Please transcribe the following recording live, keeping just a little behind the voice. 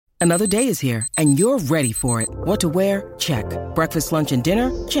Another day is here, and you're ready for it. What to wear? Check. Breakfast, lunch, and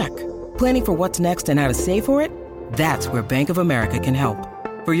dinner? Check. Planning for what's next and how to save for it? That's where Bank of America can help.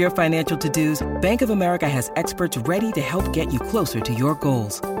 For your financial to-dos, Bank of America has experts ready to help get you closer to your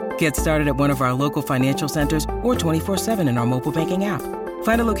goals. Get started at one of our local financial centers or 24/7 in our mobile banking app.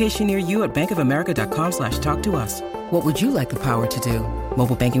 Find a location near you at bankofamerica.com/talktous. What would you like the power to do?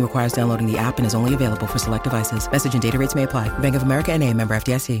 Mobile banking requires downloading the app and is only available for select devices. Message and data rates may apply. Bank of America N.A., member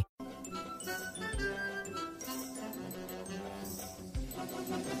FDIC.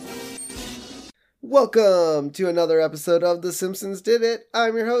 Welcome to another episode of The Simpsons Did It.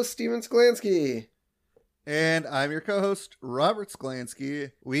 I'm your host, Steven Sklansky. And I'm your co-host, Robert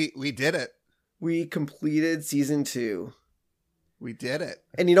Sklansky. We did it. We completed season 2. We did it.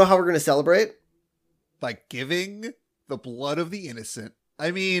 And you know how we're going to celebrate? By giving the blood of the innocent.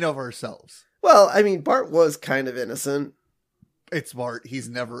 I mean, of ourselves. Well, I mean, Bart was kind of innocent. It's Bart. He's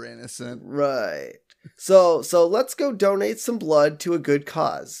never innocent. Right. So let's go donate some blood to a good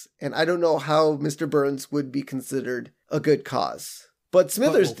cause. And I don't know how Mr. Burns would be considered a good cause. But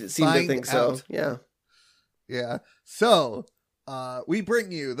Smithers seemed to think so. Yeah. Yeah. So, we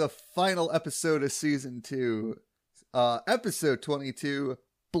bring you the final episode of season 2, episode 22,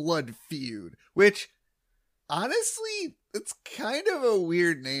 Blood Feud, which, honestly, it's kind of a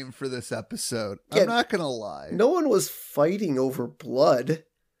weird name for this episode. Yeah, I'm not gonna lie. No one was fighting over blood.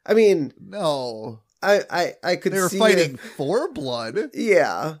 I mean, no. I could see they were fighting for blood.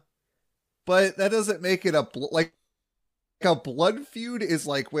 Yeah. But that doesn't make it a blood feud is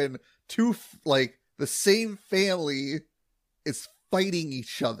like when two, the same family is fighting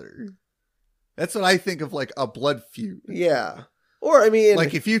each other. That's what I think of like a blood feud. Yeah. Or I mean,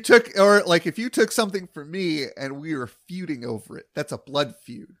 if you took something from me and we were feuding over it, that's a blood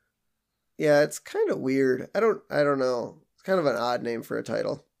feud. Yeah, it's kind of weird. I don't know. It's kind of an odd name for a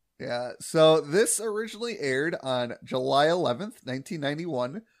title. Yeah. So this originally aired on July 11th,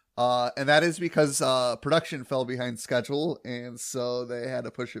 1991. And that is because production fell behind schedule, and so they had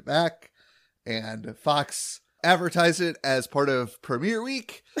to push it back. And Fox advertised it as part of Premiere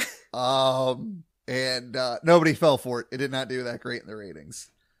Week. And nobody fell for it. It did not do that great in the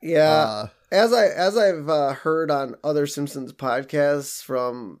ratings. Yeah. As I've heard on other Simpsons podcasts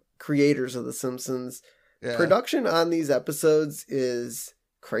from creators of The Simpsons, production on these episodes is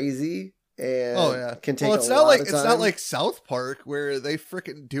crazy and can take a lot of time. It's not like South Park where they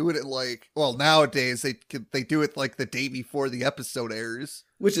freaking do it at nowadays they do it like the day before the episode airs,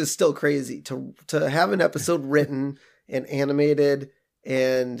 which is still crazy to have an episode written and animated.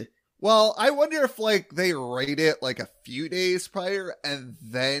 And well, I wonder if they write it like a few days prior and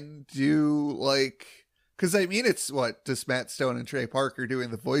then do because I mean it's just Matt Stone and Trey Parker doing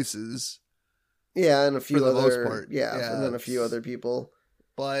the voices. Yeah, and a few other most part. Yeah, and then a few other people.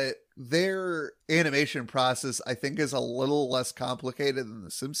 But their animation process, I think, is a little less complicated than The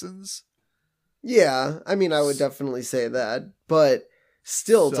Simpsons. Yeah, I mean, I would definitely say that. But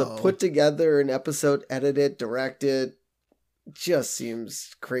still, to put together an episode, edit it, direct it, just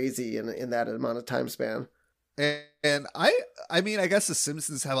seems crazy in that amount of time span. And I mean, I guess The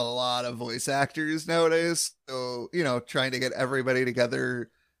Simpsons have a lot of voice actors nowadays. So, trying to get everybody together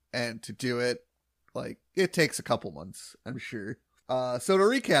and to do it, it takes a couple months, I'm sure. So to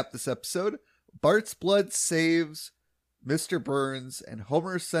recap this episode, Bart's blood saves Mr. Burns, and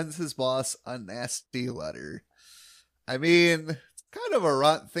Homer sends his boss a nasty letter. I mean, it's kind of a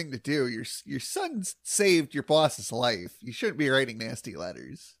rotten thing to do. Your son saved your boss's life. You shouldn't be writing nasty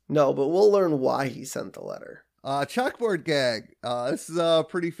letters. No, but we'll learn why he sent the letter. Chalkboard gag. This is a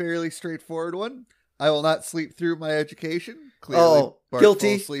pretty fairly straightforward one. I will not sleep through my education. Clearly, Bart guilty.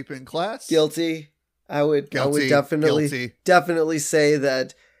 Falls asleep in class. Guilty. I would definitely say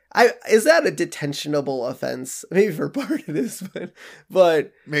that. Is that a detentionable offense? Maybe for Bart it is,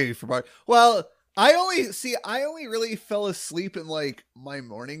 but maybe for Bart. Well, I only really fell asleep in my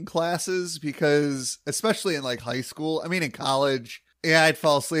morning classes because, especially in high school. I mean, in college, yeah, I'd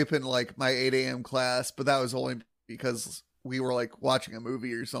fall asleep in my 8 a.m. class, but that was only because we were watching a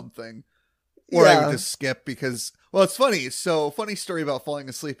movie or something. Or I would just skip because, well, it's funny. So, funny story about falling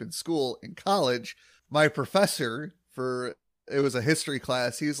asleep in school. In college, my professor it was a history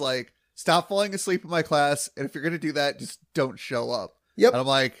class. He's like, stop falling asleep in my class. And if you're going to do that, just don't show up. Yep. And I'm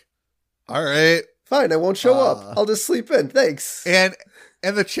like, all right. Fine. I won't show up. I'll just sleep in. Thanks. And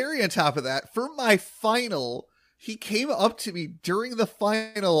the cherry on top of that, for my final, he came up to me during the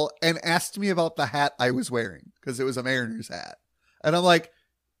final and asked me about the hat I was wearing because it was a Mariners hat. And I'm like,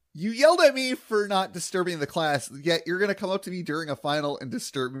 you yelled at me for not disturbing the class, yet you're going to come up to me during a final and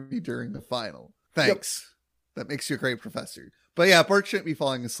disturb me during the final. Thanks. Yep. That makes you a great professor. But yeah, Bart shouldn't be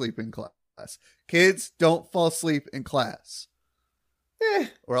falling asleep in class. Kids, don't fall asleep in class.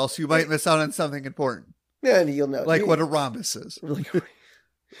 Or else you might miss out on something important. Yeah, and you'll know. Like what a rhombus is.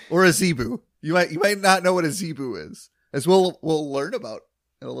 Or a zebu. You might not know what a zebu is. As we'll learn about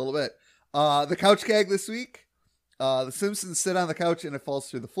in a little bit. The couch gag this week. The Simpsons sit on the couch and it falls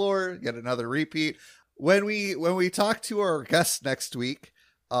through the floor. Yet another repeat. When we talk to our guests next week,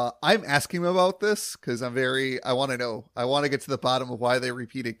 I'm asking them about this because I want to know. I want to get to the bottom of why they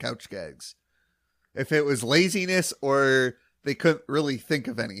repeated couch gags. If it was laziness or they couldn't really think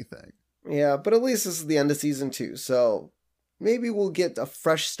of anything. Yeah, but at least this is the end of season 2, so maybe we'll get a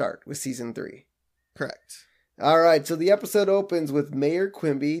fresh start with season 3. Correct. All right, so the episode opens with Mayor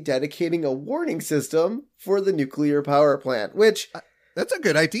Quimby dedicating a warning system for the nuclear power plant, which... That's a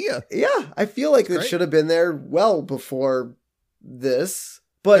good idea. Yeah, I feel like it should have been there well before this.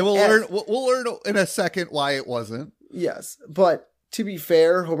 But and we'll learn in a second why it wasn't. Yes, but to be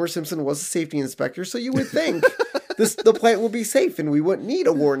fair, Homer Simpson was a safety inspector, so you would think the plant will be safe and we wouldn't need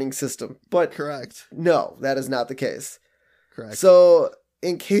a warning system. But correct. No, that is not the case. Correct. So,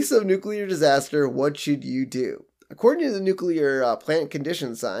 in case of nuclear disaster, what should you do? According to the nuclear plant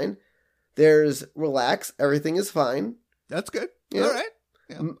condition sign, there's relax, everything is fine. That's good. Yeah. All right.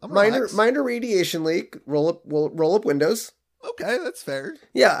 Yeah, minor radiation leak. Roll up windows. Okay, that's fair.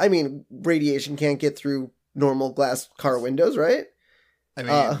 Yeah, I mean, radiation can't get through normal glass car windows, right? I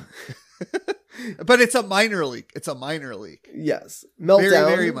mean, but it's a minor leak. It's a minor leak. Yes, meltdown.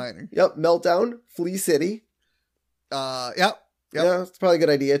 Very, very minor. Yep, meltdown. Flea City. Yep. Yeah, it's probably a good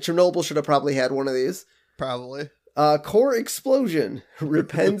idea. Chernobyl should have probably had one of these. Probably. Core explosion.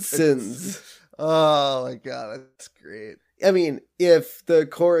 Repent sins. Oh my god, that's great. I mean, if the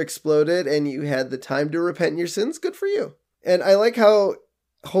core exploded and you had the time to repent your sins, good for you. And I like how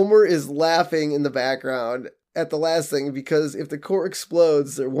Homer is laughing in the background at the last thing, because if the core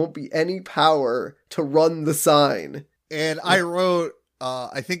explodes, there won't be any power to run the sign. And I wrote,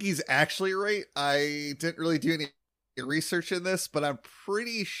 I think he's actually right. I didn't really do any research in this, but I'm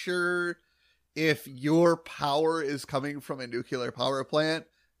pretty sure if your power is coming from a nuclear power plant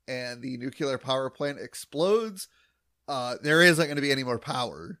and the nuclear power plant explodes, there isn't going to be any more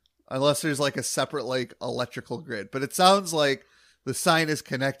power unless there's like a separate like electrical grid. But it sounds like the sign is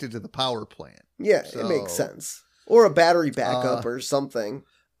connected to the power plant. Yeah, so, it makes sense. Or a battery backup or something.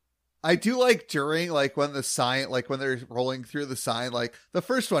 I do like during like when the sign, like when they're rolling through the sign, like the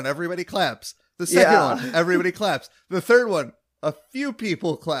first one, everybody claps. The second one, everybody claps. The third one, a few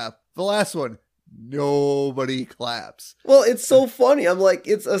people clap. The last one, nobody claps. Well, it's so funny. I'm like,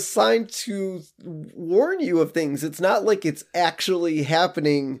 it's a sign to warn you of things. It's not like it's actually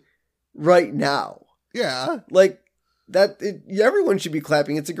happening right now. Yeah. Like everyone should be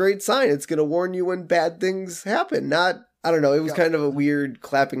clapping. It's a great sign. It's going to warn you when bad things happen. Not, I don't know. It was kind of a weird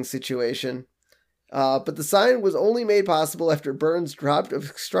clapping situation. But the sign was only made possible after Burns dropped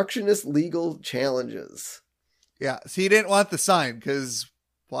obstructionist legal challenges. Yeah. So he didn't want the sign because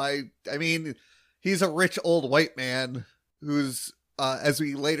why? I mean, he's a rich old white man who's, as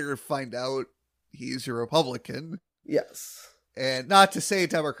we later find out, he's a Republican. Yes. And not to say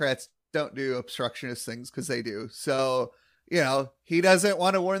Democrats don't do obstructionist things, because they do. So, you know, he doesn't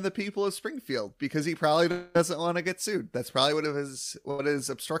want to warn the people of Springfield because he probably doesn't want to get sued. That's probably what his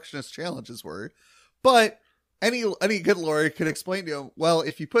obstructionist challenges were. But any good lawyer could explain to him, well,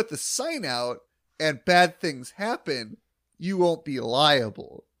 if you put the sign out and bad things happen, you won't be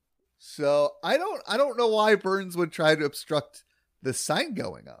liable. So I don't know why Burns would try to obstruct the sign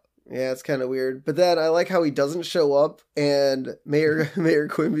going up. Yeah, it's kind of weird. But then I like how he doesn't show up and Mayor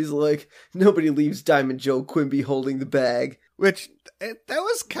Quimby's like, nobody leaves Diamond Joe Quimby holding the bag. Which, that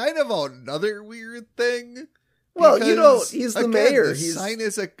was kind of another weird thing. Well, he's the mayor. The sign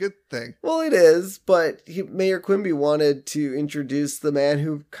is a good thing. Well, it is, but Mayor Quimby wanted to introduce the man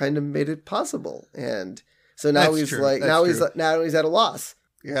who kind of made it possible. And so now he's at a loss.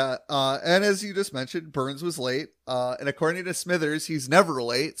 Yeah, and as you just mentioned, Burns was late, and according to Smithers, he's never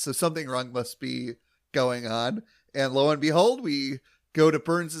late, so something wrong must be going on. And lo and behold, we go to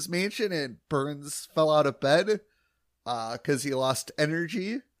Burns' mansion, and Burns fell out of bed because he lost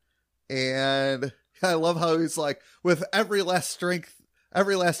energy. And I love how he's like, with every last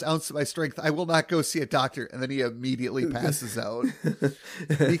ounce of my strength, I will not go see a doctor. And then he immediately passes out.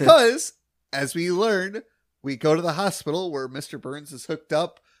 Because, as we learn, we go to the hospital where Mr. Burns is hooked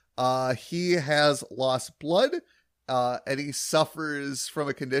up. He has lost blood, and he suffers from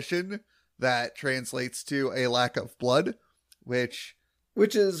a condition that translates to a lack of blood, which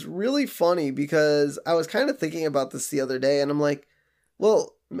is really funny because I was kind of thinking about this the other day, and I'm like,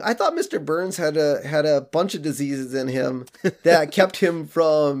 well, I thought Mr. Burns had a bunch of diseases in him that kept him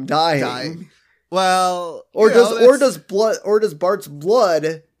from dying. Well, or does Bart's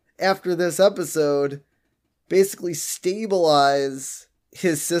blood after this episode basically stabilize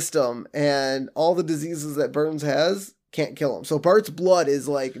his system, and all the diseases that Burns has can't kill him. So Bart's blood is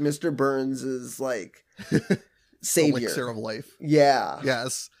like Mr. Burns' like savior. Elixir of life. Yeah.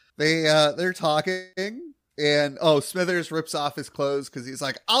 Yes. They're talking, and Smithers rips off his clothes because he's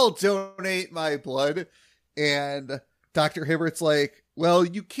like, I'll donate my blood. And Dr. Hibbert's like, well,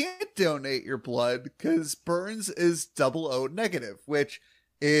 you can't donate your blood because Burns is O negative, which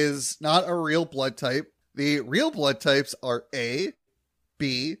is not a real blood type. The real blood types are A,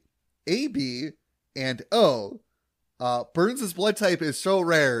 B, AB, and O. Burns' blood type is so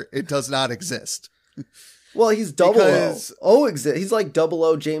rare, it does not exist. Well, he's O. O exists. He's like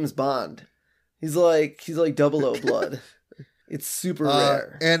 00 James Bond. He's like 00 blood. It's super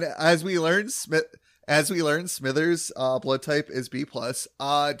rare. And as we learn, Smithers' blood type is B+.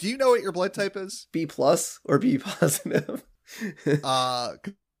 Do you know what your blood type is? B+ or B positive?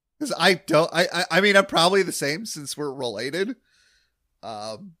 Because I don't. I mean, I'm probably the same since we're related.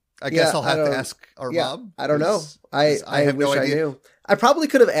 I guess I'll have to ask our mom. I don't know. I wish no I knew. I probably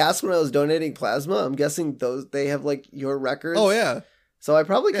could have asked when I was donating plasma. I'm guessing they have like your records. Oh yeah. So I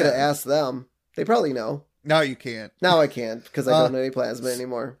probably could have asked them. They probably know. Now you can't. Now I can't because I don't donate plasma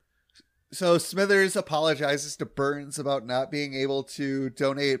anymore. So Smithers apologizes to Burns about not being able to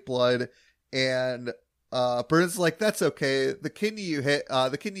donate blood, and Burns is like, "That's okay. The kidney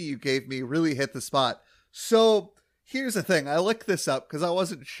you gave me really hit the spot." So here's the thing. I looked this up because I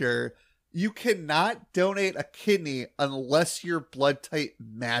wasn't sure. You cannot donate a kidney unless your blood type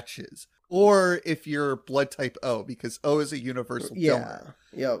matches, or if you're blood type O, because O is a universal donor.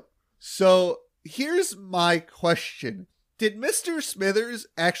 Yep. So here's my question. Did Mr. Smithers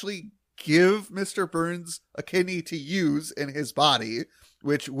actually give Mr. Burns a kidney to use in his body,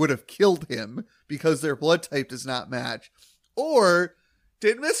 which would have killed him because their blood type does not match? Or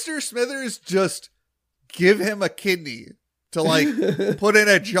did Mr. Smithers just give him a kidney to like put in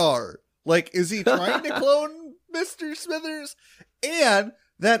a jar? Like, is he trying to clone Mr. Smithers? And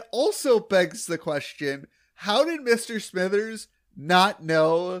that also begs the question, how did Mr. Smithers not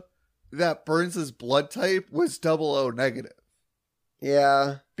know that Burns' blood type was 00 negative?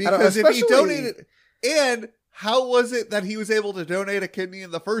 Yeah. Because if he donated, and how was it that he was able to donate a kidney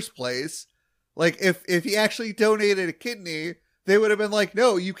in the first place? Like, if he actually donated a kidney, they would have been like,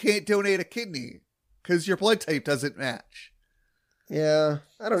 no, you can't donate a kidney because your blood type doesn't match. Yeah,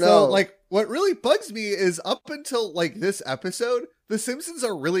 I don't know. So, like, what really bugs me is up until, like, this episode, The Simpsons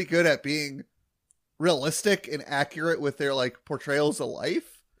are really good at being realistic and accurate with their, like, portrayals of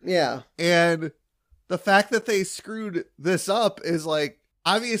life. Yeah. And the fact that they screwed this up is, like,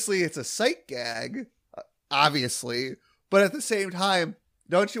 obviously it's a sight gag, obviously, but at the same time,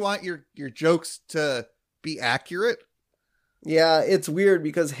 don't you want your jokes to be accurate? Yeah, it's weird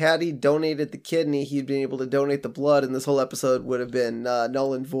because had he donated the kidney, he'd been able to donate the blood, and this whole episode would have been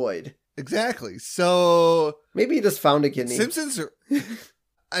null and void. Exactly. So maybe he just found a kidney. Simpsons are,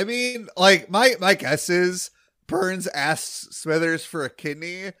 I mean, like, my guess is Burns asked Smithers for a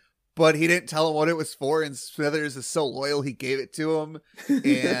kidney, but he didn't tell him what it was for, and Smithers is so loyal he gave it to him,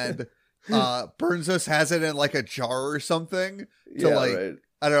 and Burns just has it in like a jar or something to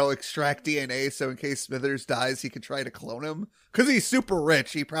I don't know, extract DNA so in case Smithers dies, he could try to clone him. Because he's super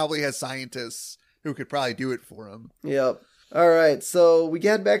rich, he probably has scientists who could probably do it for him. Yep. All right, so we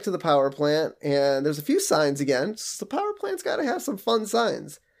get back to the power plant, and there's a few signs again. The power plant's got to have some fun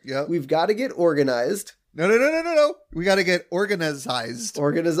signs. Yep. We've got to get organized. No. We got to get organized.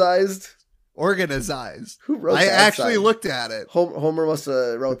 Organized. Who wrote that I actually sign? looked at it. Homer must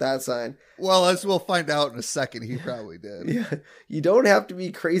have wrote that sign. Well, as we'll find out in a second, he probably did. Yeah, you don't have to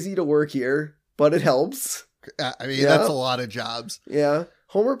be crazy to work here, but it helps. I mean, that's a lot of jobs. Yeah.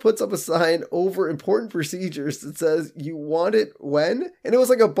 Homer puts up a sign over important procedures that says, "You want it when?" And it was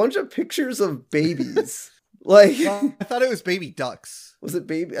like a bunch of pictures of babies. Like, I thought it was baby ducks. Was it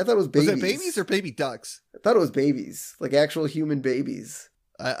baby? I thought it was babies. Was it babies or baby ducks? I thought it was babies, like actual human babies.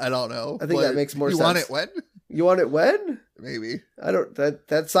 I don't know. I think that makes more sense. You want it when? You want it when? Maybe. I don't.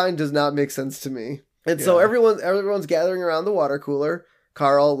 That sign does not make sense to me. And so everyone's gathering around the water cooler.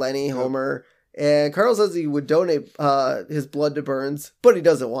 Carl, Lenny, Homer, and Carl says he would donate his blood to Burns, but he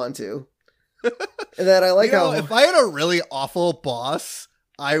doesn't want to. And then I like how if I had a really awful boss,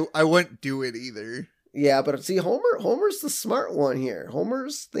 I wouldn't do it either. Yeah, but see, Homer's the smart one here.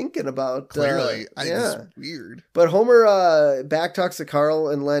 Homer's thinking about clearly. It's weird. But Homer backtalks to Carl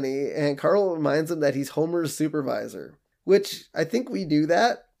and Lenny, and Carl reminds him that he's Homer's supervisor. which I think we do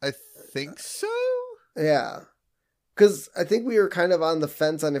that. I think so. Yeah. Because I think we were kind of on the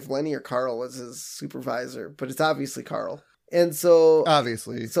fence on if Lenny or Carl was his supervisor, but it's obviously Carl. And so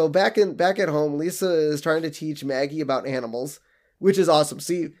obviously, so back at home, Lisa is trying to teach Maggie about animals, which is awesome.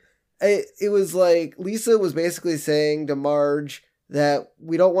 See, it was like Lisa was basically saying to Marge that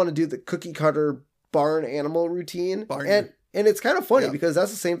we don't want to do the cookie cutter barn animal routine. And it's kind of funny because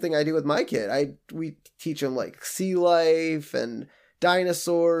that's the same thing I do with my kid. We teach him like sea life and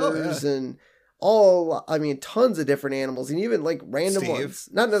dinosaurs and tons of different animals and even like random ones.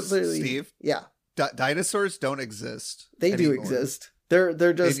 Not necessarily Steve. Yeah. Dinosaurs don't exist. They anymore. do exist. They're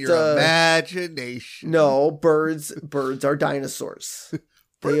just in your imagination. No, birds are dinosaurs.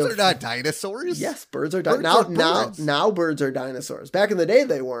 Birds are not dinosaurs. Yes, birds are dinosaurs. Now birds are dinosaurs. Back in the day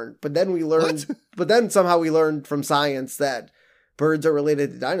they weren't, but then we learned but then somehow we learned from science that birds are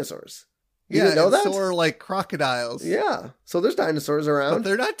related to dinosaurs. You didn't know that? So are like crocodiles. Yeah. So there's dinosaurs around. But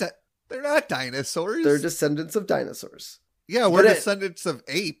they're not dinosaurs. They're descendants of dinosaurs. Yeah, we're descendants of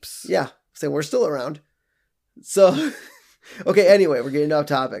apes. Yeah. So we're still around. So, okay. Anyway, we're getting off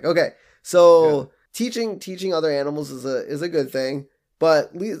topic. Okay. So teaching other animals is a good thing,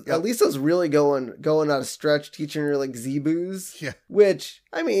 but Lisa's really going on a stretch teaching her like zebus. Yeah. Which,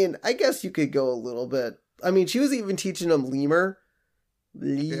 I mean, I guess you could go a little bit. I mean, she was even teaching them lemur.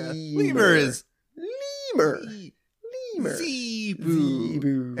 Lemur is lemur.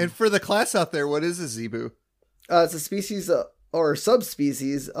 Zebu. And for the class out there, what is a zebu? It's a species or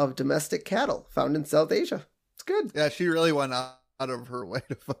subspecies of domestic cattle found in South Asia. It's good. Yeah, she really went out of her way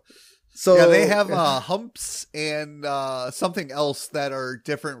to. So yeah, they have humps and something else that are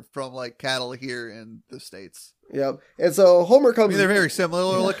different from like cattle here in the States. Yep. And so Homer comes. I mean, they're very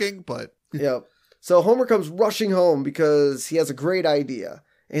similar looking, but yep. So Homer comes rushing home because he has a great idea.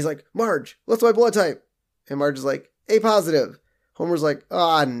 And he's like, Marge, what's my blood type? And Marge is like, A positive. Homer's like,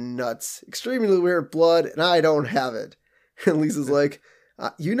 nuts. Extremely weird blood, and I don't have it. And Lisa's like,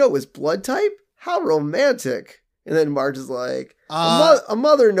 you know his blood type? How romantic. And then Marge is like, a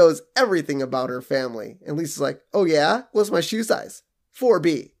mother knows everything about her family. And Lisa's like, oh yeah? What's my shoe size?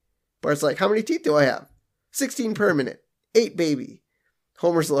 4B. Bart's like, how many teeth do I have? 16 permanent. 8 baby.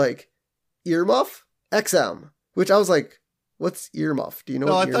 Homer's like, earmuff? XM. Which I was like, what's earmuff? Do you know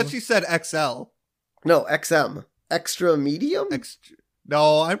what I thought she said XL. No, XM. Extra medium?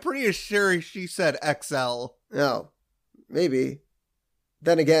 No, I'm pretty sure she said XL. No, maybe.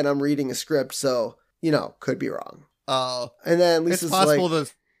 Then again, I'm reading a script, so, could be wrong. Oh. And then Lisa's it's possible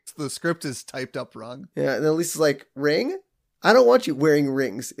the script is typed up wrong. Yeah, and then Lisa's like, ring? I don't want you wearing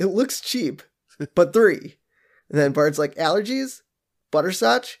rings. It looks cheap, but 3. And then Bart's like, allergies,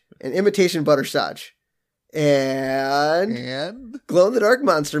 butterscotch, and imitation butterscotch. And glow-in-the-dark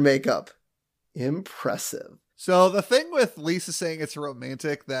monster makeup. Impressive. So the thing with Lisa saying it's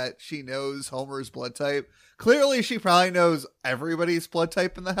romantic that she knows Homer's blood type, clearly she probably knows everybody's blood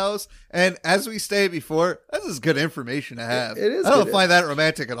type in the house. And as we stated before, this is good information to have. It is. I don't find that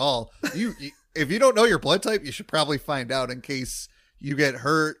romantic at all. If you don't know your blood type, you should probably find out in case you get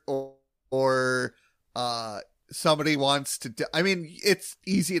hurt or somebody wants to. I mean, it's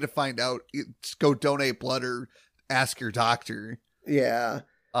easy to find out. Just go donate blood or ask your doctor. Yeah.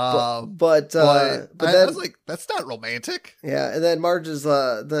 But then, I was like, that's not romantic. Yeah, and then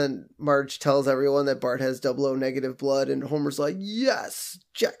Marge tells everyone that Bart has 00 negative blood, and Homer's like, yes,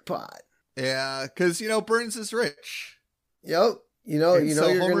 jackpot. Yeah, because Burns is rich. Yep.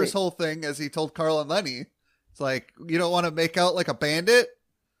 So Homer's whole thing, as he told Carl and Lenny, it's like, you don't want to make out like a bandit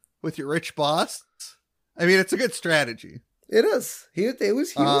with your rich boss. I mean, it's a good strategy. It is. He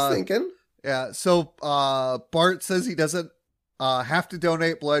was thinking. Yeah. So Bart says he doesn't have to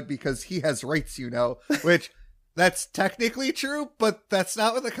donate blood because he has rights, which that's technically true, but that's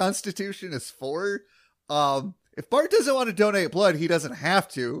not what the Constitution is for. If Bart doesn't want to donate blood, he doesn't have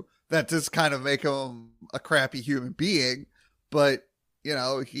to. That does kind of make him a crappy human being, but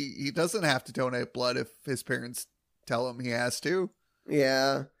he doesn't have to donate blood if his parents tell him he has to.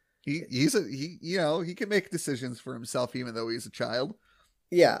 Yeah. He can make decisions for himself even though he's a child.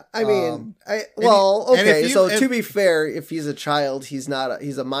 Yeah, I mean, to be fair, if he's a child, he's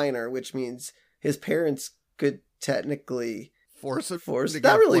a minor, which means his parents could technically force not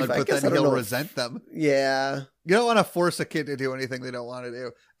really, blood, but then he'll resent them. Yeah, you don't want to force a kid to do anything they don't want to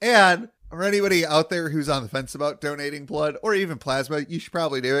do. And for anybody out there who's on the fence about donating blood or even plasma, you should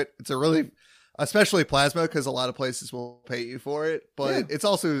probably do it. It's especially plasma, because a lot of places will pay you for it, but it's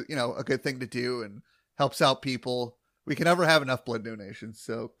also a good thing to do and helps out people. We can never have enough blood donations.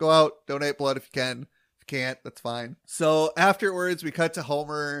 So go out, donate blood if you can. If you can't, that's fine. So afterwards, we cut to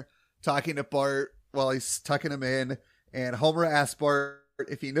Homer talking to Bart while he's tucking him in. And Homer asks Bart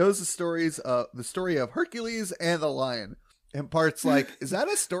if he knows the story of Hercules and the lion. And Bart's like, is that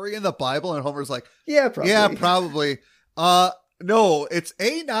a story in the Bible? And Homer's like, yeah, probably. Yeah, probably. No, it's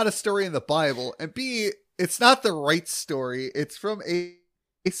A, not a story in the Bible, and B, it's not the right story. It's from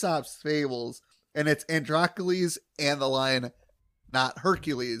Aesop's Fables, and it's Androcles and the lion, not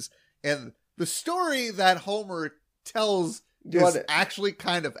Hercules. And the story that Homer tells is actually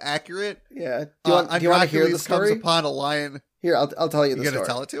kind of accurate. Yeah. Do you want to hear the story? Comes upon a lion. Here, I'll tell you the story. You gonna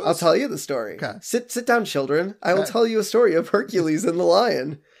tell it to us? I'll tell you the story. Okay. Sit down, children. I will tell you a story of Hercules and the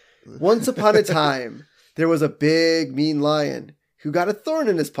lion. Once upon a time, there was a big, mean lion who got a thorn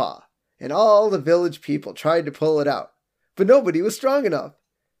in his paw, and all the village people tried to pull it out, but nobody was strong enough.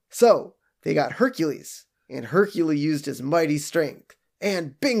 So they got Hercules, and Hercules used his mighty strength,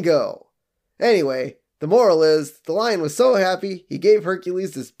 and bingo! Anyway, the moral is, the lion was so happy, he gave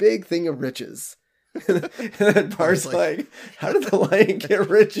Hercules this big thing of riches. And then Bart's like, how did the lion get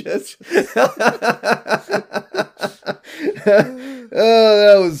riches? Oh,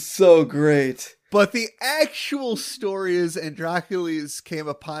 that was so great. But the actual story is Androcles came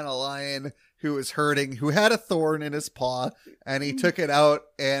upon a lion who was hurting, who had a thorn in his paw, and he took it out,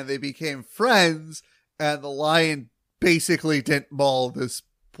 and they became friends, and the lion basically didn't maul this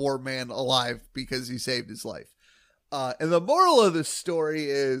poor man alive because he saved his life. And the moral of the story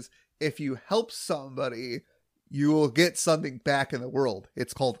is, if you help somebody, you will get something back in the world.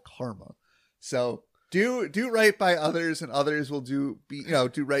 It's called karma. So do right by others, and others will do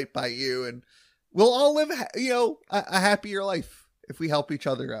right by you, and we'll all live, a happier life if we help each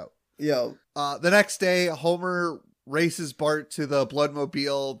other out. Yo. The next day, Homer races Bart to the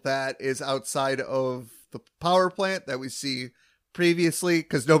Bloodmobile that is outside of the power plant that we see previously,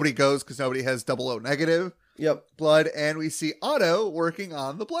 because nobody goes because nobody has 00 negative blood, and we see Otto working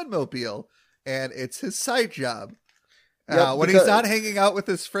on the Bloodmobile, and it's his side job. When he's not hanging out with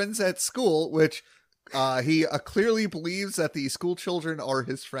his friends at school, which he clearly believes that the school children are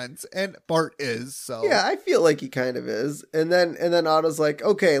his friends, and Bart is. So yeah, I feel like he kind of is. And then Otto's like,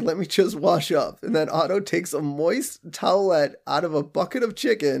 okay, let me just wash up. And then Otto takes a moist towelette out of a bucket of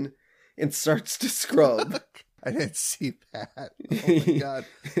chicken and starts to scrub. I didn't see that. Oh my god!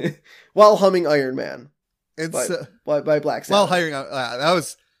 While humming Iron Man, by Black Sabbath. While hiring, that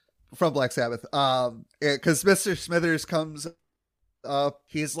was from Black Sabbath. Because Mr. Smithers comes up,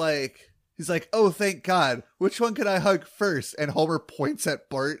 he's like, oh, thank God. Which one can I hug first? And Homer points at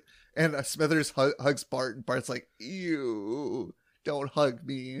Bart, and Smithers hugs Bart, and Bart's like, ew, don't hug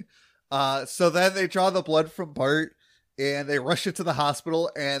me. So then they draw the blood from Bart, and they rush it to the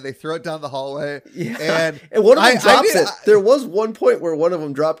hospital, and they throw it down the hallway. Yeah. And one of them drops it. There was one point where one of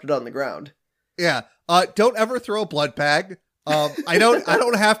them dropped it on the ground. Yeah. Don't ever throw a blood bag. I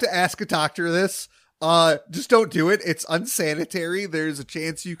don't have to ask a doctor this. Just don't do it. It's unsanitary. There's a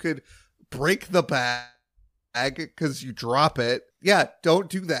chance you could break the bag because you drop it. Yeah, don't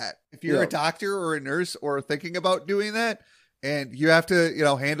do that. If you're a doctor or a nurse or thinking about doing that, and you have to,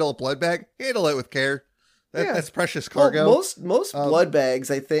 handle a blood bag, handle it with care. That's precious cargo. Well, most blood bags,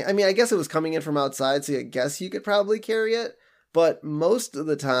 I think. I mean, I guess it was coming in from outside, so I guess you could probably carry it. But most of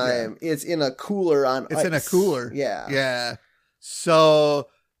the time, it's in a cooler on ice. It's in a cooler. Yeah. Yeah. So,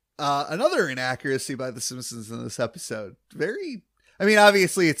 another inaccuracy by The Simpsons in this episode.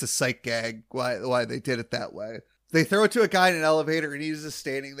 Obviously, it's a sight gag why they did it that way. They throw it to a guy in an elevator, and he's just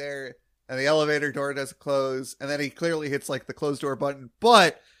standing there, and the elevator door doesn't close, and then he clearly hits, the close door button.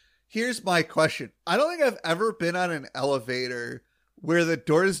 But here's my question. I don't think I've ever been on an elevator where the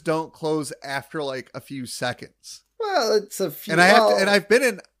doors don't close after, a few seconds. Well, it's a few. And I've been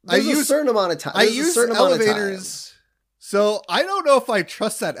in. A certain amount of time. I use elevators, so I don't know if I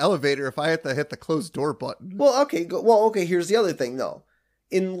trust that elevator if I have to hit the closed door button. Well, okay. Here's the other thing, though.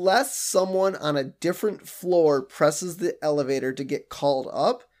 Unless someone on a different floor presses the elevator to get called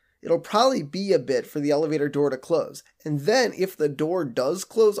up, it'll probably be a bit for the elevator door to close. And then, if the door does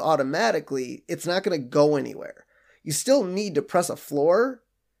close automatically, it's not going to go anywhere. You still need to press a floor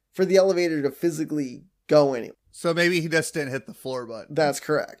for the elevator to physically go anywhere. So maybe he just didn't hit the floor button. That's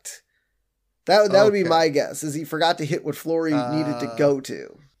correct. That would be my guess, is he forgot to hit what floor he needed to go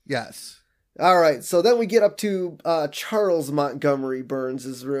to. Yes. All right, so then we get up to Charles Montgomery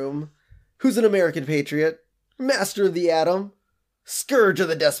Burns' room, who's an American patriot, master of the atom, scourge of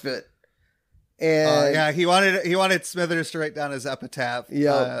the despot. And he wanted Smithers to write down his epitaph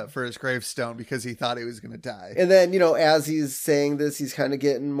for his gravestone because he thought he was going to die. And then, as he's saying this, he's kind of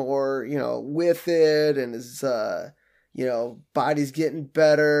getting more, with it, and is, body's getting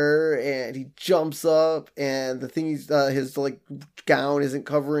better, and he jumps up, and the thing his like gown isn't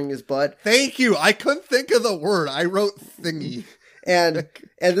covering his butt. Thank you. I couldn't think of the word. I wrote thingy. And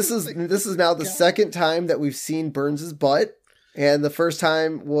this is now the second time that we've seen Burns' butt. And the first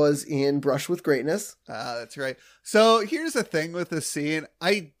time was in Brush with Greatness. That's right. So here's the thing with this scene.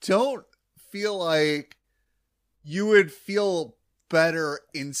 I don't feel like you would feel better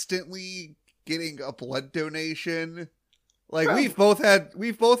instantly getting a blood donation. Like we've both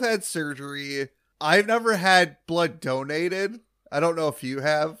had surgery. I've never had blood donated. I don't know if you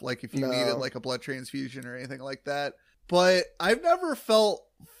have, like if you needed like a blood transfusion or anything like that. But I've never felt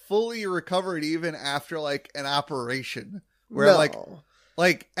fully recovered even after like an operation. Where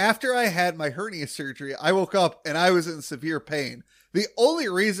like after I had my hernia surgery, I woke up and I was in severe pain. The only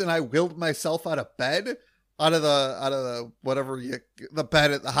reason I willed myself out of bed, out of the the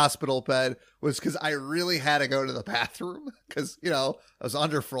bed at the hospital bed, was because I really had to go to the bathroom because I was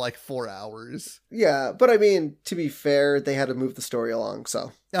under for like 4 hours. Yeah, but I mean, to be fair, they had to move the story along.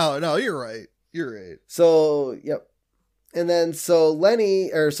 So no, you're right. So yep. And then Mr.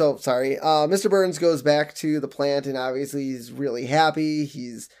 Burns goes back to the plant, and obviously he's really happy.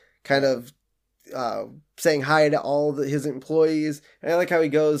 He's kind of saying hi to all his employees. And I like how he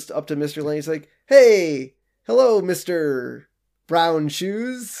goes up to Mr. Lenny. He's like, "Hey, hello, Mr. Brown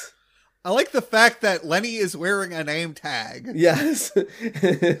Shoes." I like the fact that Lenny is wearing a name tag. Yes. Like,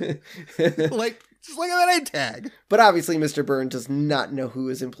 just look at that name tag. But obviously Mr. Burns does not know who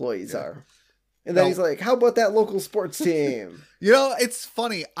his employees are. And then he's like, "How about that local sports team?" It's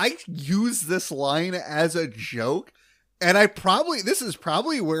funny. I use this line as a joke, and this is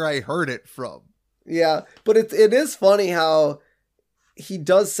probably where I heard it from. Yeah, but it is funny how he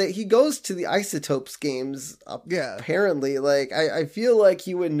does say he goes to the Isotopes games. Apparently, like I feel like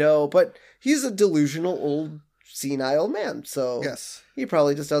he would know, but he's a delusional old senile man, so yes, he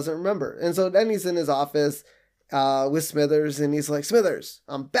probably just doesn't remember. And so then he's in his office with Smithers, and he's like, "Smithers,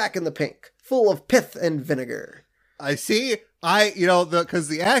 I'm back in the pink, full of pith and vinegar." I see. Because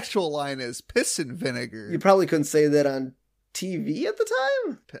the actual line is piss and vinegar. You probably couldn't say that on TV at the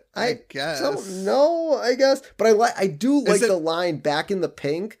time. I guess. Don't know, I guess. But I do like the line, "back in the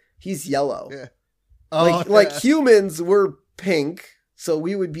pink, he's yellow." Yeah. Like humans were pink, so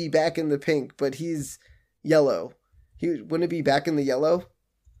we would be back in the pink, but he's yellow. Wouldn't it be back in the yellow?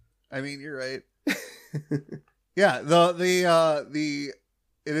 I mean, you're right. Yeah,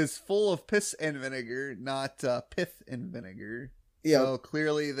 it is full of piss and vinegar, not pith and vinegar. Yeah. So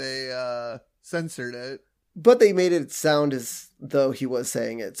clearly they censored it. But they made it sound as though he was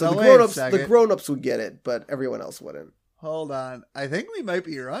saying it. So the grown-ups would get it, but everyone else wouldn't. Hold on. I think we might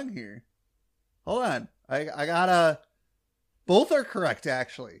be wrong here. Hold on. I gotta... Both are correct,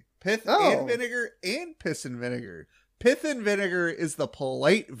 actually. Pith and vinegar and piss and vinegar. Pith and vinegar is the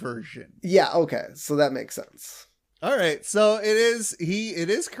polite version. Yeah, okay. So that makes sense. All right. So it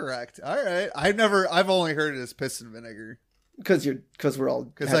is correct. All right. I've only heard it as piss and vinegar. Because we're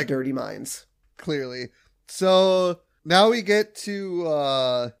all have dirty minds. Clearly. So now we get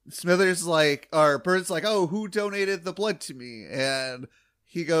to Smithers Burns like, "Oh, who donated the blood to me?" And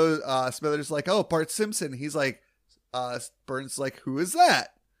he goes, Smithers like, "Oh, Bart Simpson." He's like, Burns like, "Who is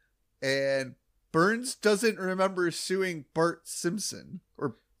that?" And Burns doesn't remember suing Bart Simpson,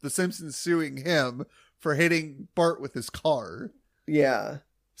 or the Simpsons suing him for hitting Bart with his car. Yeah.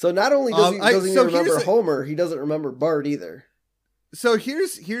 So not only does he remember Homer, he doesn't remember Bart either. So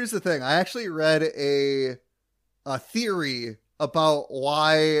here's the thing. I actually read a theory about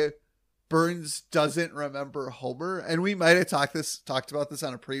why Burns doesn't remember Homer, and we might have talked about this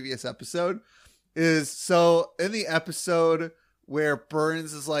on a previous episode. So in the episode where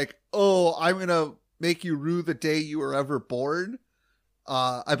Burns is like, "Oh, I'm gonna make you rue the day you were ever born."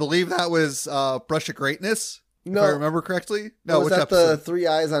 I believe that was Brush of Greatness. No, if I remember correctly. No, was which that episode? The 3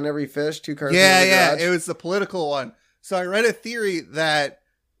 eyes on every fish, 2 cars? Yeah, it was the political one. So I read a theory that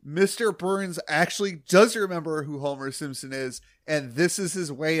Mr. Burns actually does remember who Homer Simpson is, and this is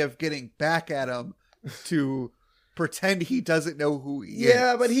his way of getting back at him to pretend he doesn't know who he is.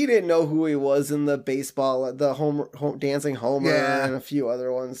 Yeah, but he didn't know who he was in the baseball, the Dancing Homer, and a few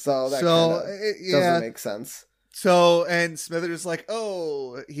other ones. So that doesn't make sense. So, and Smithers like,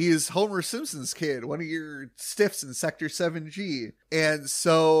 "Oh, he's Homer Simpson's kid, one of your stiffs in Sector 7G. And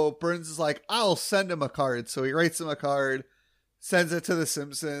so Burns is like, "I'll send him a card." So he writes him a card, sends it to the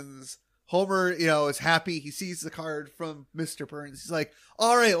Simpsons. Homer, is happy. He sees the card from Mr. Burns. He's like,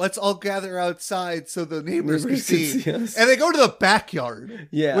 "All right, let's all gather outside so the neighbors can see." And they go to the backyard.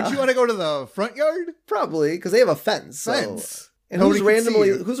 Yeah. Would you want to go to the front yard? Probably, because they have a fence. And who's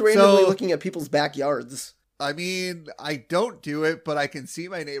randomly looking at people's backyards? I mean, I don't do it, but I can see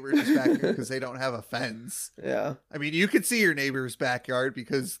my neighbor's backyard because they don't have a fence. Yeah. I mean, you can see your neighbor's backyard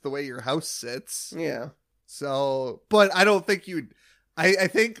because the way your house sits. Yeah. So, but I don't think you'd, I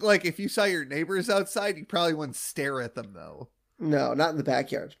think like if you saw your neighbors outside, you probably wouldn't stare at them though. No, not in the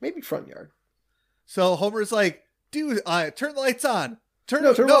backyard. Maybe front yard. So Homer's like, dude, turn the lights on. Turn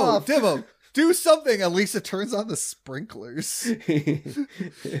them off. Dim them. Do something. And Lisa turns on the sprinklers.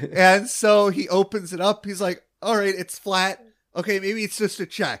 And so he opens it up. He's like, all right, it's flat. Okay, maybe it's just a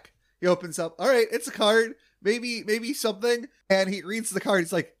check. He opens up. All right, it's a card. Maybe something. And he reads the card.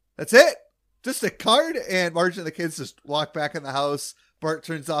 He's like, that's it. Just a card. And Marge and the kids just walk back in the house. Bart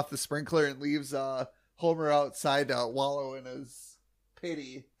turns off the sprinkler and leaves Homer outside to wallow in his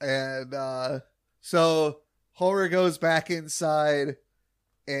pity. And so Homer goes back inside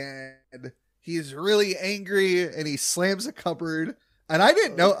and he's really angry and he slams a cupboard. And I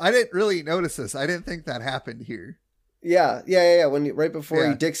didn't really notice this. I didn't think that happened here. Yeah. Right before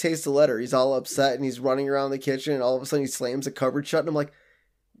he dictates the letter, he's all upset and he's running around the kitchen and all of a sudden he slams a cupboard shut and I'm like,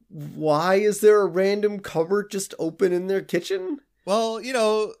 why is there a random cupboard just open in their kitchen? Well,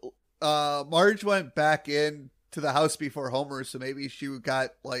 Marge went back in to the house before Homer, so maybe she got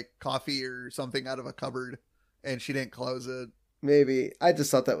like coffee or something out of a cupboard and she didn't close it. Maybe. I just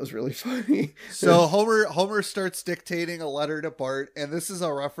thought that was really funny. So Homer starts dictating a letter to Bart, and this is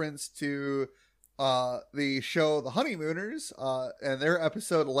a reference to the show The Honeymooners and their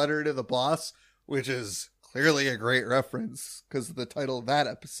episode Letter to the Boss, which is clearly a great reference because of the title of that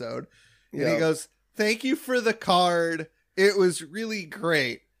episode. And he goes, thank you for the card. It was really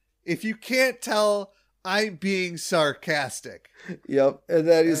great. If you can't tell, I'm being sarcastic. Yep. And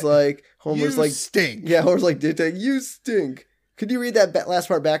then he's like, Homer's you like, stink. Yeah, Homer's like, you stink. Could you read that last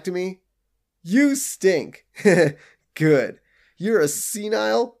part back to me? You stink. Good. You're a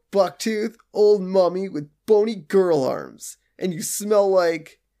senile, bucktooth, old mummy with bony girl arms. And you smell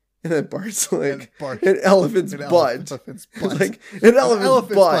like... And then Bart's like, an elephant's butt. Like, an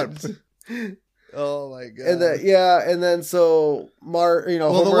elephant's butt. Oh my god! And then so Homer,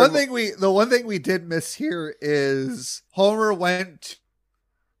 the one thing we did miss here is Homer went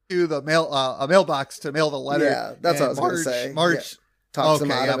to the mailbox to mail the letter. Yeah, that's what I was going to say. Marge talks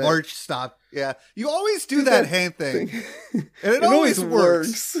him out of it. Marge stopped. Yeah, you always do that hand thing, and it always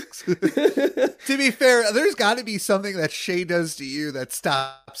works. To be fair, there's got to be something that Shay does to you that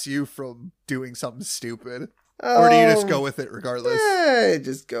stops you from doing something stupid, or do you just go with it regardless?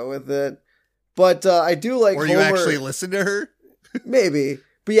 Just go with it. But I do like Or Homer. You actually listen to her? Maybe.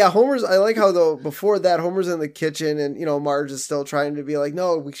 But yeah, I like how though before that Homer's in the kitchen and Marge is still trying to be like,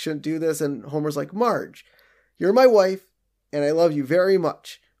 no, we shouldn't do this. And Homer's like, Marge, you're my wife and I love you very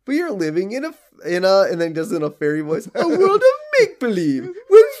much. But you're living in a and then he does it in a fairy voice, a world of make-believe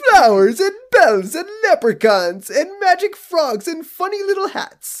with flowers and bells and leprechauns and magic frogs and funny little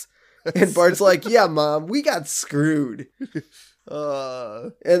hats. And Bart's like, yeah, Mom, we got screwed.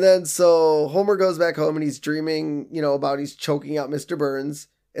 And then so Homer goes back home and he's dreaming, about he's choking out Mr. Burns.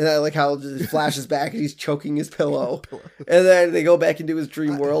 And I like how it just flashes back and he's choking his pillow. And then they go back into his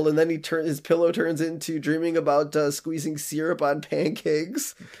dream world. And then his pillow turns into dreaming about squeezing syrup on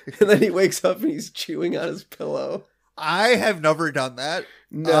pancakes. And then he wakes up and he's chewing on his pillow. I have never done that.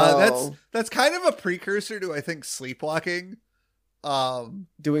 No. That's kind of a precursor to, I think, sleepwalking.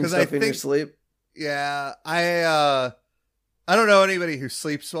 Doing stuff in your sleep. Yeah. I don't know anybody who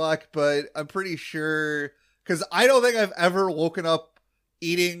sleepwalk, but I'm pretty sure, because I don't think I've ever woken up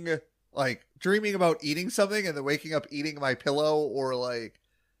dreaming about eating something and then waking up eating my pillow, or like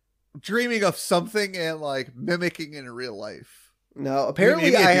dreaming of something and like mimicking in real life. No,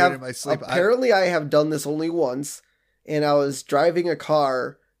 apparently I have. Apparently I have done this only once, and I was driving a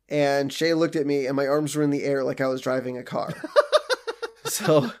car, and Shay looked at me, and my arms were in the air like I was driving a car.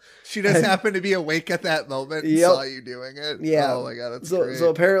 So. She just happened to be awake at that moment and saw you doing it. Yeah. Oh my god, that's great. So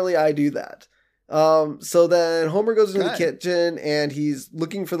apparently I do that. So then Homer goes into the kitchen and he's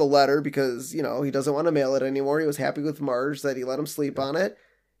looking for the letter because, he doesn't want to mail it anymore. He was happy with Marge that he let him sleep on it.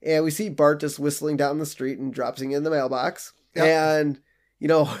 And we see Bart just whistling down the street and dropping it in the mailbox. Yep. And,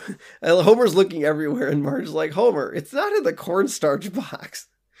 Homer's looking everywhere and Marge's like, Homer, it's not in the cornstarch box.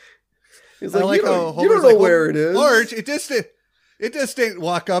 He's like, you don't know where it is. Marge, it just didn't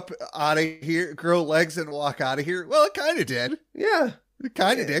walk up out of here, grow legs and walk out of here. Well, it kind of did. Yeah. It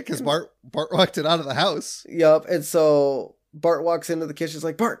kind of did because Bart walked it out of the house. Yep. And so Bart walks into the kitchen. He's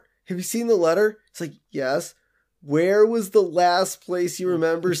like, Bart, have you seen the letter? It's like, yes. Where was the last place you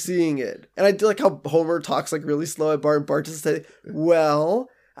remember seeing it? And I do like how Homer talks like really slow at Bart. And Bart just said, well,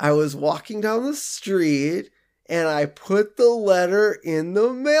 I was walking down the street and I put the letter in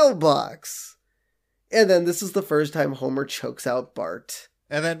the mailbox. And then this is the first time Homer chokes out Bart.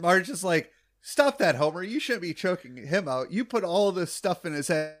 And then Marge is like, stop that, Homer. You shouldn't be choking him out. You put all this stuff in his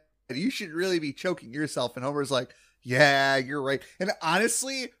head. You should really be choking yourself. And Homer's like, yeah, you're right. And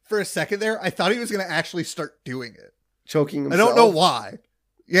honestly, for a second there, I thought he was going to actually start doing it. Choking himself? I don't know why.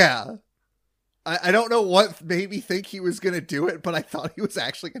 Yeah. I don't know what made me think he was going to do it, but I thought he was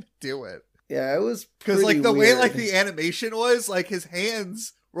actually going to do it. Yeah, it was because like the weird. way like the animation was, like his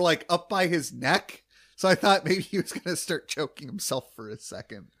hands were like up by his neck. So I thought maybe he was going to start choking himself for a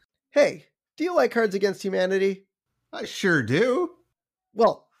second. Hey, do you like Cards Against Humanity? I sure do.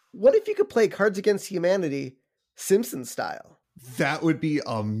 Well, what if you could play Cards Against Humanity Simpson style? That would be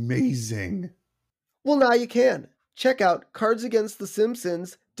amazing. Well, now you can. Check out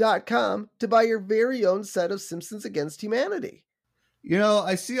cardsagainstthesimpsons.com to buy your very own set of Simpsons Against Humanity. You know,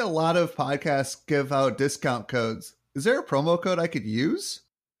 I see a lot of podcasts give out discount codes. Is there a promo code I could use?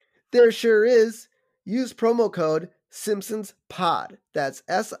 There sure is. Use promo code SimpsonsPod. That's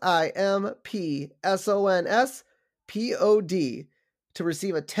SIMPSONSPOD to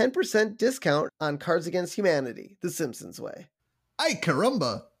receive a 10% discount on Cards Against Humanity, the Simpsons way. Ay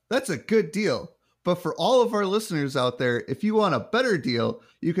caramba, that's a good deal. But for all of our listeners out there, if you want a better deal,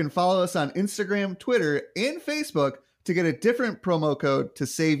 you can follow us on Instagram, Twitter, and Facebook to get a different promo code to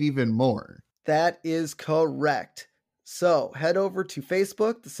save even more. That is correct. So head over to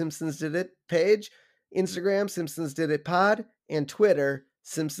Facebook, the Simpsons Did It page, Instagram, Simpsons Did It Pod, and Twitter,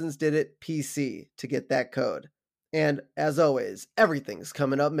 Simpsons Did It PC to get that code. And as always, everything's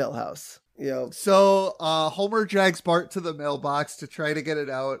coming up Millhouse. So Homer drags Bart to the mailbox to try to get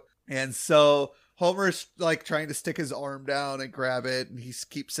it out. And so Homer's like trying to stick his arm down and grab it. And he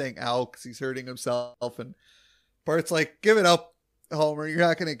keeps saying ow because he's hurting himself. And Bart's like, give it up, Homer. You're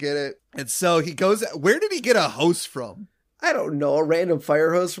not going to get it. And so he goes, where did he get a hose from? I don't know. A random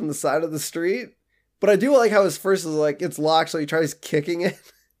fire hose from the side of the street. But I do like how his first is like, it's locked, so he tries kicking it.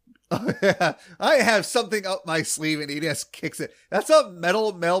 Oh, yeah. I have something up my sleeve, and he just kicks it. That's a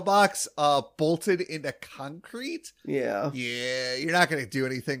metal mailbox bolted into concrete. Yeah. Yeah, you're not going to do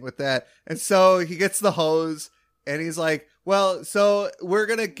anything with that. And so he gets the hose, and he's like, well, so we're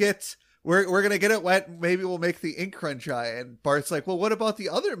going to get it wet, and maybe we'll make the ink run dry. And Bart's like, well, what about the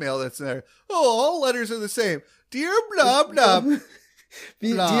other mail that's in there? Oh, all letters are the same. Dear blah, blah.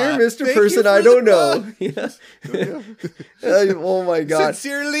 Dear Mr. Person, I don't know. Yeah. Oh my God.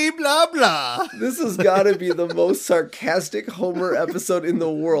 Sincerely, blah, blah. This has got to be the most sarcastic Homer episode in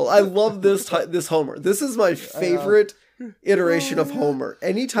the world. I love this Homer. This is my favorite iteration of Homer.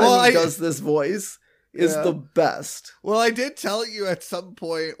 Anytime he does this voice is the best. Well, I did tell you at some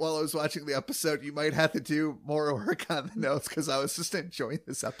point while I was watching the episode, you might have to do more work on the notes because I was just enjoying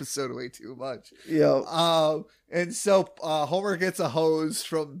this episode way too much. Yeah. And so Homer gets a hose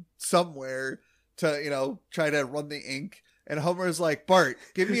from somewhere to, try to run the ink. And Homer's like, Bart,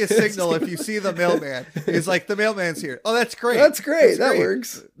 give me a signal if you see the mailman. He's like, the mailman's here. Oh, that's great. That's great. That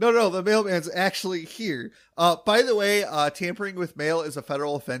works. No, the mailman's actually here. By the way, tampering with mail is a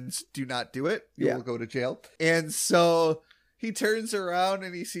federal offense. Do not do it. You will go to jail. And so he turns around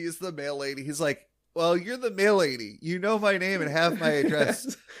and he sees the mail lady. He's like, well, you're the mail lady. You know my name and have my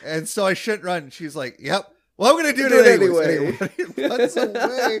address. And so I shouldn't run. She's like, yep. Well, I'm going to do it anyway. He runs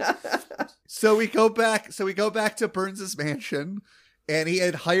away. So we go back to Burns' mansion, and he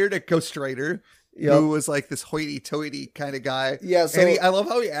had hired a ghostwriter who was like this hoity-toity kind of guy. Yeah. So and I love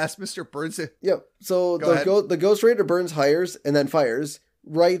how he asked Mr. Burns. So the ghostwriter Burns hires and then fires,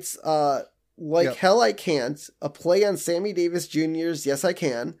 writes Hell I Can't, a play on Sammy Davis Jr.'s Yes I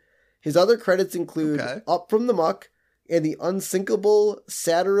Can. His other credits include Up from the Muck and the Unsinkable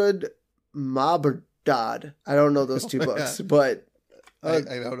Saturad Maberdad. I don't know those two books, but I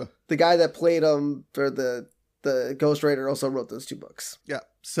don't know. The guy that played for the ghostwriter also wrote those two books. Yeah.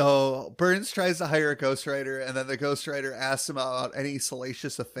 So Burns tries to hire a ghostwriter, and then the ghostwriter asks him about any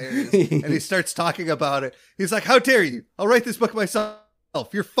salacious affairs, and he starts talking about it. He's like, how dare you? I'll write this book myself.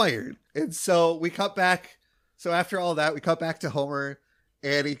 You're fired. And so we cut back. So after all that, we cut back to Homer,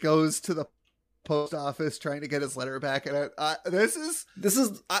 and he goes to the post office trying to get his letter back. And this is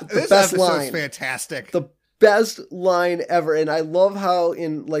the best line. Fantastic. The best line ever. And I love how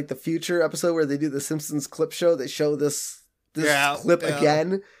in like the future episode where they do the Simpsons clip show, they show this clip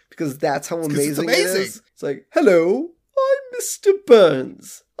again because that's how amazing it is. It's like, hello, I'm Mr.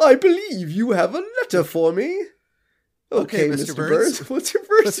 Burns. I believe you have a letter for me. Okay, Mr. Burns. What's your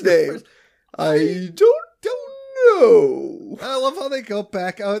first name? I don't no. I love how they go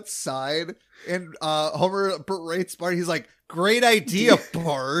back outside and Homer berates Bart. He's like, great idea,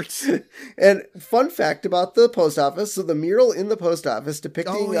 Bart. And fun fact about the post office. So the mural in the post office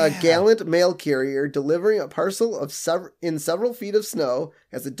depicting a gallant mail carrier delivering a parcel of in several feet of snow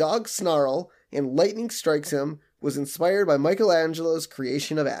as a dog snarl and lightning strikes him was inspired by Michelangelo's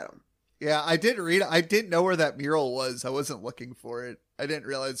creation of Adam. Yeah, I did read. I didn't know where that mural was. I wasn't looking for it. I didn't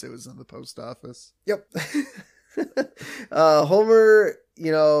realize it was in the post office. Yep. Homer,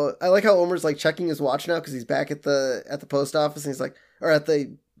 I like how Homer's like checking his watch now because he's back at the post office and he's like, or at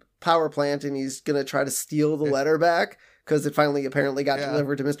the power plant, and he's gonna try to steal the letter back because it finally apparently got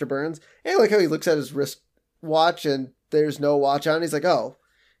delivered to Mr. Burns. And I like how he looks at his wrist watch and there's no watch on. He's like, oh,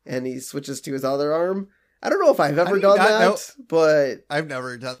 and he switches to his other arm. I don't know if I've ever done that, but I've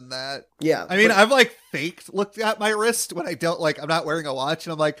never done that. Yeah. I mean, I've like looked at my wrist when I don't I'm not wearing a watch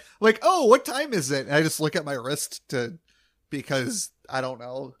and I'm like, oh, what time is it? And I just look at my wrist because I don't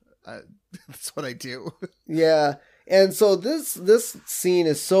know. That's what I do. Yeah. And so this scene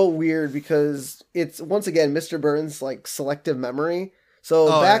is so weird because it's once again, Mr. Burns like selective memory.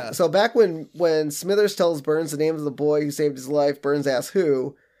 So back when Smithers tells Burns the name of the boy who saved his life, Burns asks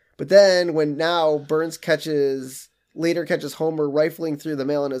who. But then when now Burns later catches Homer rifling through the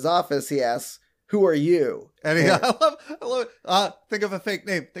mail in his office, he asks, "Who are you?" And I love think of a fake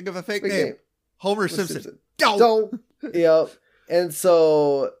name. Think of a fake name. Homer Simpson. Don't. Yep. And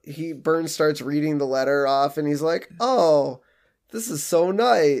so Burns starts reading the letter off and he's like, "Oh, this is so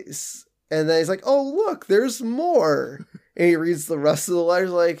nice." And then he's like, "Oh, look, there's more." And he reads the rest of the letter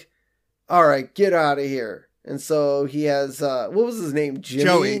like, "All right, get out of here." And so he has, what was his name?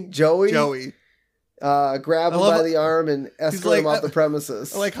 Joey. Grab him by the arm and escort him off the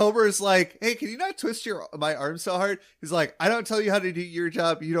premises. Like Homer's like, hey, can you not twist my arm so hard? He's like, I don't tell you how to do your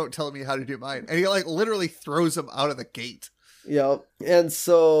job. You don't tell me how to do mine. And he like literally throws him out of the gate. Yep. And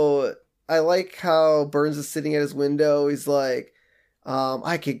so I like how Burns is sitting at his window. He's like,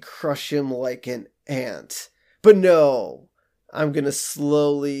 I could crush him like an ant. But no. I'm going to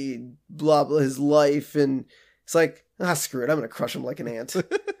slowly blah, blah his life. And it's like, screw it. I'm going to crush him like an ant.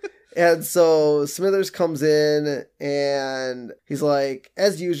 And so Smithers comes in and he's like,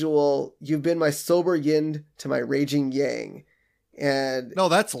 as usual, you've been my sober yin to my raging yang. And no,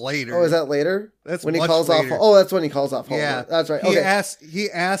 that's later. Oh, is that later? That's when he much calls later. off. Oh, that's when he calls off Homer. Yeah, that's right. He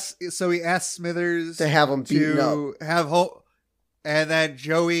asks Smithers to have him beaten up. And then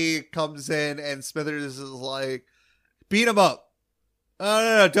Joey comes in and Smithers is like, beat him up.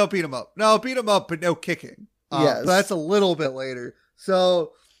 No, don't beat him up. No, beat him up, but no kicking. Yes. But that's a little bit later.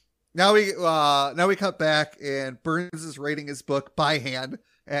 So now we cut back and Burns is writing his book by hand.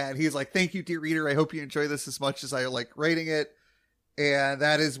 And he's like, thank you, dear reader. I hope you enjoy this as much as I like writing it. And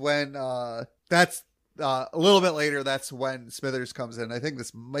that is when, that's a little bit later. That's when Smithers comes in. I think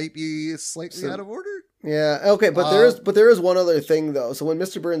this might be slightly out of order. Yeah. Okay. But there is one other thing though. So when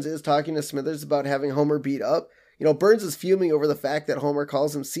Mr. Burns is talking to Smithers about having Homer beat up, Burns is fuming over the fact that Homer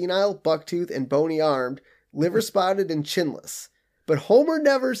calls him senile, bucktooth, and bony-armed, liver-spotted, and chinless. But Homer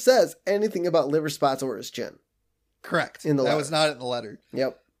never says anything about liver spots or his chin. Correct. That was not in the letter.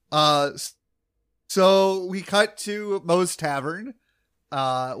 Yep. So we cut to Moe's Tavern,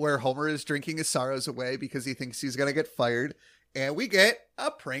 where Homer is drinking his sorrows away because he thinks he's going to get fired. And we get a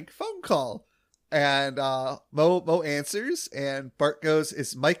prank phone call. And Mo answers, and Bart goes,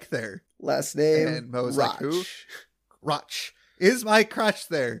 is Mike there? Last name, and Mo's Roch. like, who? Roch. Is my crotch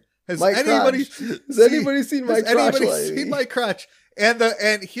there? Has anybody seen my crotch? Seen my crotch? And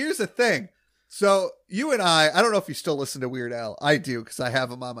here's the thing. So you and I don't know if you still listen to Weird Al. I do because I have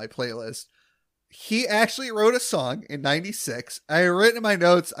him on my playlist. He actually wrote a song in '96. I wrote in my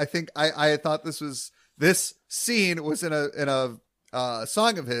notes. I think I thought this scene was in a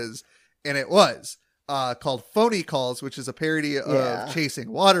song of his, and it was. Called Phony Calls, which is a parody of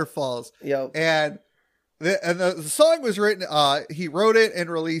Chasing Waterfalls. Yep. And the song was written, he wrote it and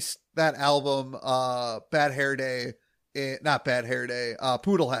released that album, Bad Hair Day. Not Bad Hair Day,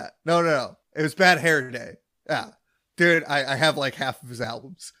 Poodle Hat. No. It was Bad Hair Day. Yeah. Dude, I have like half of his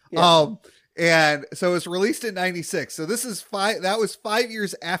albums. Yeah. And so it was released in 96. So that was 5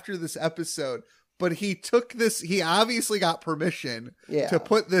 years after this episode. But he took this, he obviously got permission to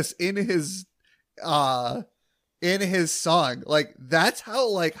put this in his song. Like that's how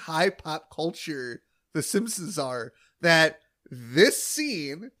like high pop culture the Simpsons are, that this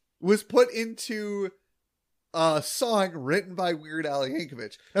scene was put into a song written by Weird Al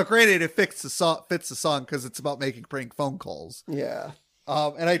Yankovic. Now granted, it fits the song because it's about making prank phone calls. Yeah.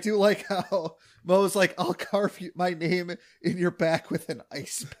 And I do like how Moe's like, I'll carve my name in your back with an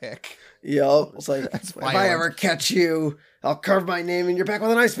ice pick. Yep. It's like, if I ever catch you, I'll carve my name in your back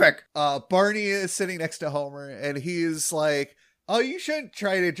with an ice pick. Barney is sitting next to Homer, and he's like, oh, you shouldn't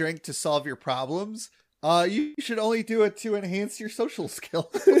try to drink to solve your problems. You should only do it to enhance your social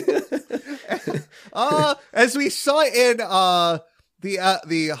skills. As we saw in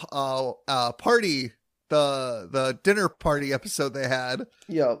the party, the dinner party episode they had.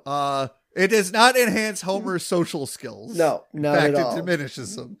 Yep. It does not enhance Homer's social skills. No, not at all. It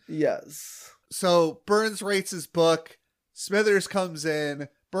diminishes them. Yes. So Burns rates his book. Smithers comes in.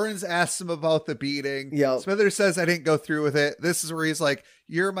 Burns asks him about the beating. Yep. Smithers says, I didn't go through with it. This is where he's like,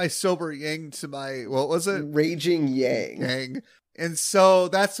 you're my sober yang to my, what was it? Raging yang. And so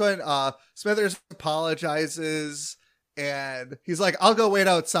that's when Smithers apologizes. And he's like, I'll go wait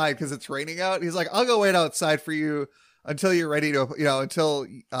outside because it's raining out. He's like, I'll go wait outside for you until you're ready to, until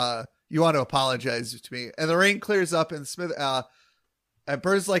you want to apologize to me. And the rain clears up, and and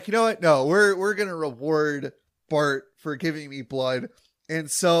Burns like, you know what? No, we're gonna reward Bart for giving me blood.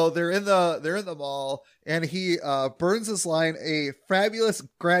 And so they're in the mall, and he Burns' his line, a fabulous,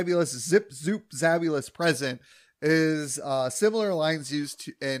 grabulous, zip, zoop, zabulous present, is similar lines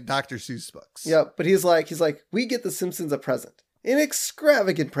used in Dr. Seuss books. Yep, but he's like, we get the Simpsons a present. An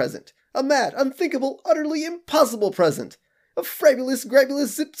extravagant present. A mad, unthinkable, utterly impossible present. A fabulous,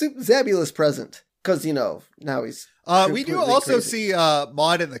 grabulous, zip, zoop, zabulous present. Because, now he's... we do also see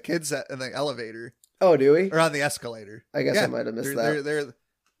Maude and the kids in the elevator. Oh, do we? Or on the escalator. I guess I might have missed that.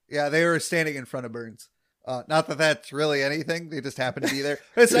 They were standing in front of Burns. Not that that's really anything. They just happen to be there.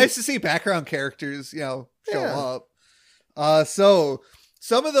 But it's nice to see background characters, show up. So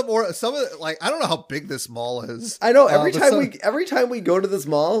some of the like, I don't know how big this mall is. I know every time we go to this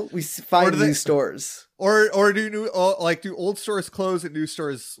mall, we find new stores. Or do old stores close and new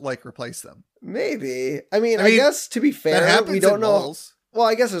stores like replace them? Maybe. I mean, I guess to be fair, we don't know. Malls. Well,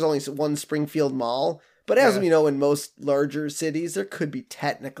 I guess there's only one Springfield mall, but as we know, in most larger cities, there could be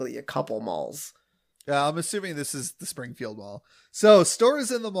technically a couple malls. Yeah, I'm assuming this is the Springfield Mall. So, stores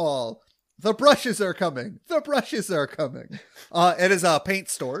in the mall. The brushes are coming. It is a paint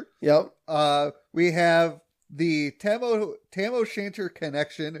store. Yep. We have the Tam O'Shanter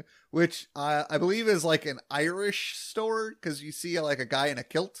Connection, which I believe is like an Irish store, because you see like a guy in a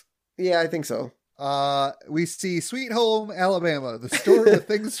kilt. Yeah, I think so. We see Sweet Home Alabama, the store with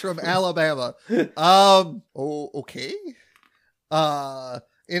things from Alabama. Okay.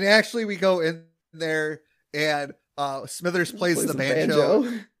 And actually we go in there, and Smithers plays the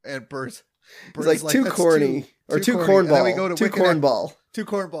banjo. And Burns like too corny, or too cornball. And then we go to Too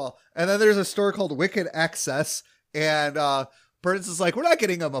cornball. And then there's a store called Wicked Access, and Burns is like, we're not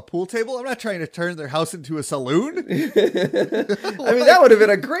getting them a pool table. I'm not trying to turn their house into a saloon. I mean, that would have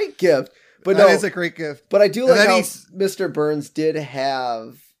been a great gift. But that is a great gift. But I do like how Mr. Burns did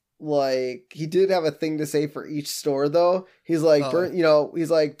have a thing to say for each store, though. He's like, he's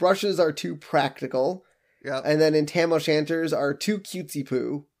like, brushes are too practical. Yeah. And then in Tam O'Shanter's are too cutesy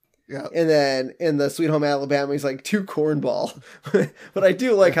poo. Yeah. And then in the Sweet Home Alabama, he's like, too cornball. But I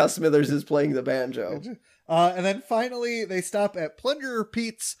do like how Smithers is playing the banjo. And then finally, they stop at Plunger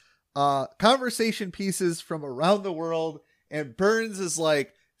Pete's conversation pieces from around the world. And Burns is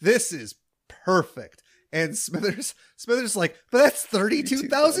like, this is perfect. And Smithers like, but that's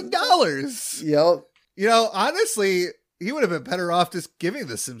 $32,000. Yep. Honestly, he would have been better off just giving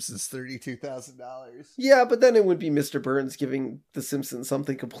The Simpsons $32,000. Yeah, but then it would be Mr. Burns giving The Simpsons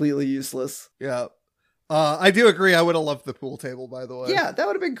something completely useless. Yeah. I do agree. I would have loved the pool table, by the way. Yeah, that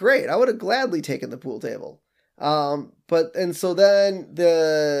would have been great. I would have gladly taken the pool table. So then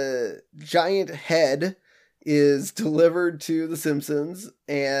the giant head is delivered to The Simpsons,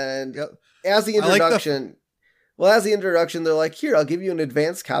 and as the introduction, they're like, here, I'll give you an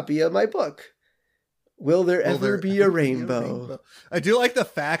advanced copy of my book. Will there ever be a rainbow? I do like the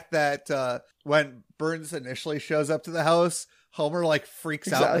fact that when Burns initially shows up to the house, Homer like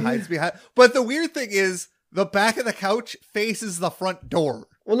freaks out and hides behind. But the weird thing is, the back of the couch faces the front door.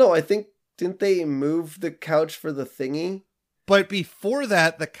 Well, no, I think, didn't they move the couch for the thingy? But before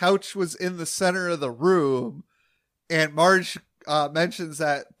that, the couch was in the center of the room, and Marge mentions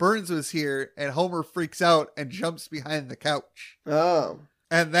that Burns was here, and Homer freaks out and jumps behind the couch. Oh.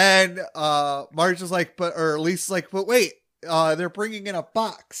 And then Marge is like, but wait, they're bringing in a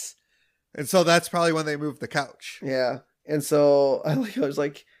box. And so that's probably when they moved the couch. Yeah. And so I was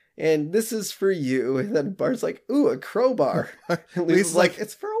like, and this is for you. And then Bart's like, ooh, a crowbar. And Lisa's like,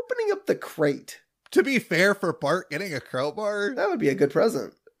 it's for opening up the crate. To be fair, for Bart getting a crowbar, that would be a good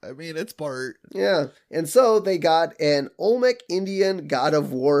present. I mean, it's Bart. Yeah. And so they got an Olmec Indian god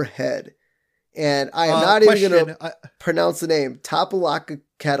of war head. And I am not even going to pronounce the name. Tapalaka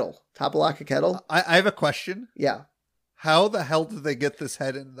Kettle. Tapalaka Kettle? I have a question. Yeah. How the hell did they get this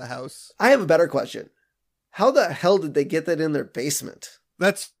head into the house? I have a better question. How the hell did they get that in their basement?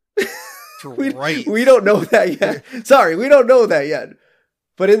 That's right. We don't know that yet. Sorry, we don't know that yet.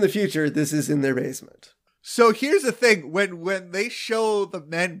 But in the future, this is in their basement. So here's the thing. When they show the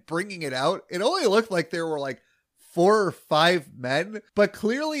men bringing it out, it only looked like there were like 4 or 5 men. But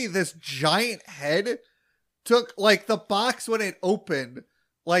clearly this giant head took, like, the box when it opened,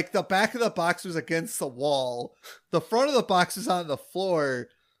 like the back of the box was against the wall. The front of the box is on the floor.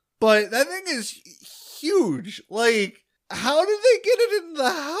 But that thing is huge. Like, how did they get it in the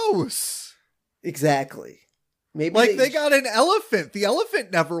house? Exactly. Maybe like they got an elephant. The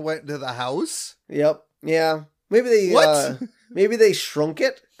elephant never went into the house. Yep. Yeah. Maybe they maybe they shrunk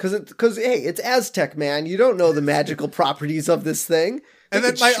it because hey, it's Aztec, man. You don't know the magical properties of this thing. And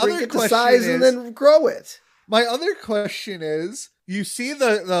then my other question is, and then grow it. My other question is, you see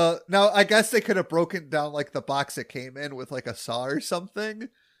the now I guess they could have broken down like the box it came in with like a saw or something.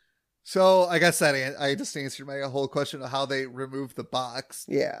 So I guess that I just answered my whole question of how they removed the box.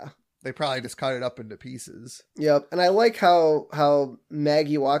 Yeah. They probably just cut it up into pieces. Yep. And I like how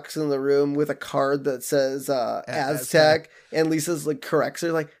Maggie walks in the room with a card that says Aztec, and Lisa's like corrects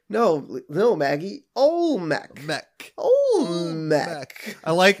her like, no, Maggie, Olmec. Olmec.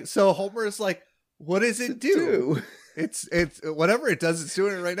 I like, so Homer's like, what does it do? It's whatever it does, it's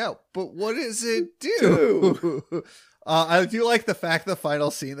doing it right now. But what does it do? I do like the fact the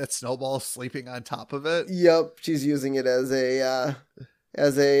final scene that Snowball's sleeping on top of it. Yep, she's using it as a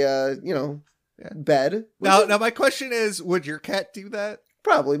bed. Now my question is, would your cat do that?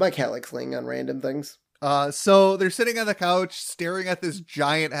 Probably. My cat likes laying on random things. So they're sitting on the couch staring at this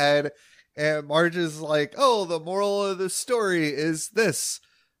giant head, and Marge is like, oh, the moral of the story is this.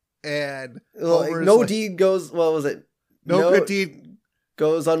 And no deed goes, what was it? No good deed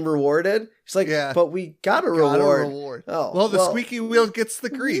goes unrewarded. She's like, yeah, but we got a reward. Oh, well, the squeaky wheel gets the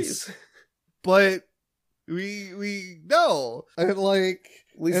grease. But we know. And like,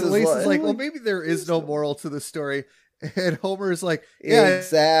 Lisa's like, well, maybe there is no moral to the story. And Homer's like, yeah,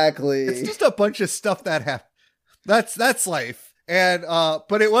 exactly. It's just a bunch of stuff that happened. That's life. And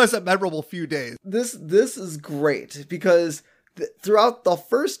but it was a memorable few days. This is great because throughout the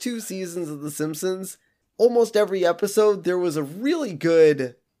first 2 seasons of The Simpsons, almost every episode there was a really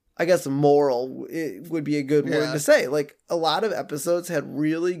good, I guess, moral. It would be a good word to say. Like a lot of episodes had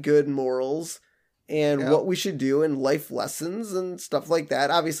really good morals and what we should do and life lessons and stuff like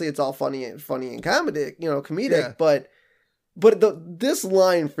that. Obviously, it's all funny and comedic, but this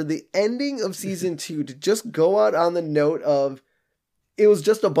line for the ending of season 2 to just go out on the note of it was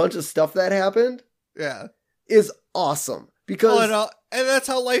just a bunch of stuff that happened, is awesome because and that's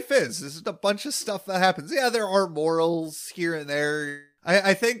how life is. It's just a bunch of stuff that happens. Yeah, there are morals here and there.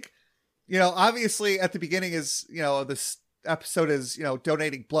 I think, obviously at the beginning is, this episode is,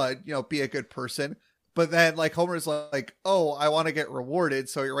 donating blood, be a good person. But then like Homer's like, oh, I want to get rewarded.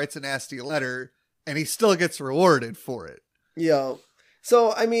 So he writes a nasty letter and he still gets rewarded for it. Yeah.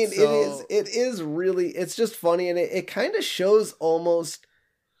 So, I mean, it is really, it's just funny. And it kind of shows almost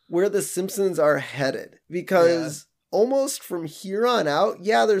where the Simpsons are headed because almost from here on out,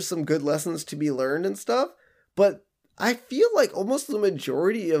 there's some good lessons to be learned and stuff. But I feel like almost the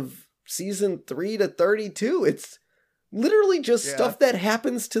majority of season 3 to 32, it's literally just stuff that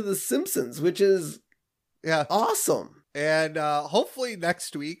happens to the Simpsons, which is awesome. And hopefully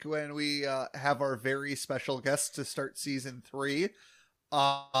next week when we have our very special guest to start season 3,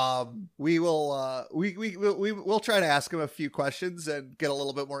 we will we'll try to ask him a few questions and get a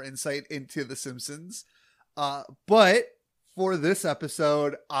little bit more insight into the Simpsons. But for this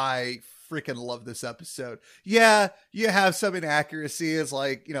episode, I freaking love this episode. Yeah, you have some inaccuracies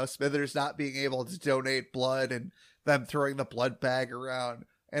like, Smithers not being able to donate blood and them throwing the blood bag around.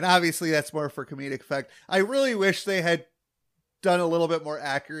 And obviously that's more for comedic effect. I really wish they had done a little bit more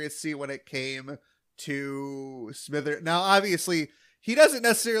accuracy when it came to Smithers. Now, obviously, he doesn't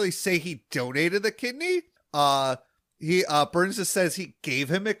necessarily say he donated the kidney. Burns just says he gave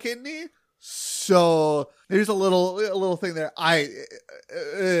him a kidney. So there's a little thing there.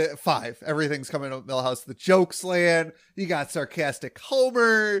 5. Everything's coming up Millhouse. The jokes land. You got sarcastic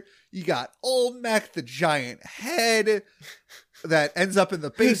Homer. You got Olmec, the giant head that ends up in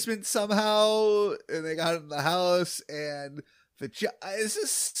the basement somehow, and they got it in the house. And this is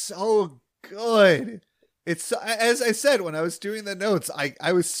so good. It's, as I said, when I was doing the notes,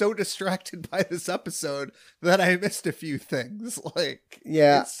 I was so distracted by this episode that I missed a few things. Like,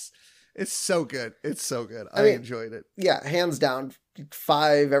 yeah, it's so good. It's so good. I mean, enjoyed it. Yeah, hands down.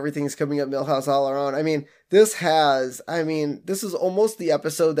 5, everything's coming up Millhouse all around. I mean, this is almost the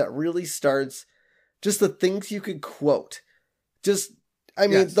episode that really starts just the things you could quote. Just,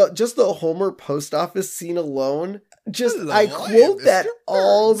 yes. the Homer post office scene alone. Just, hello, I quote that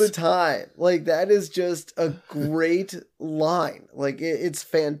all the time. Like, that is just a great line. Like, it's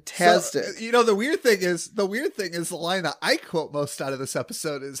fantastic. So, the weird thing is the line that I quote most out of this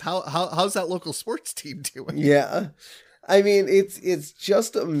episode is how's that local sports team doing? Yeah. I mean, it's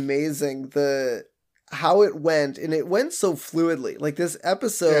just amazing how it went, and it went so fluidly. Like, this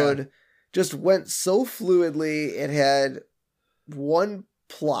episode just went so fluidly. It had one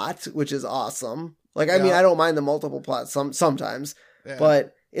plot, which is awesome. Like, I mean, I don't mind the multiple plots sometimes,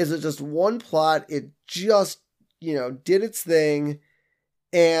 but is it just one plot? It just, did its thing.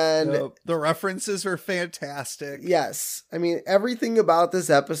 And the references are fantastic. Yes. I mean, everything about this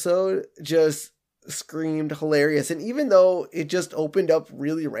episode just screamed hilarious. And even though it just opened up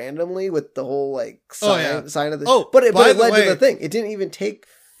really randomly with the whole like sign of the but it led to the thing. It didn't even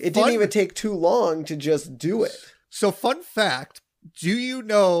take too long to just do it. So fun fact, do you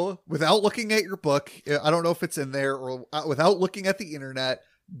know, without looking at your book, I don't know if it's in there, or without looking at the internet,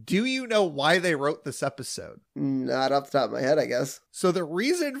 do you know why they wrote this episode? Not off the top of my head, I guess. So the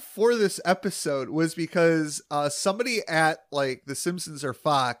reason for this episode was because somebody at like The Simpsons or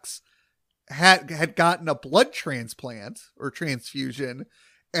Fox had gotten a blood transplant or transfusion,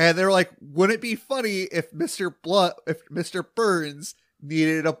 and they're like, wouldn't it be funny if Mr. Burns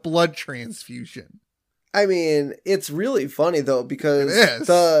needed a blood transfusion? I mean, it's really funny though, because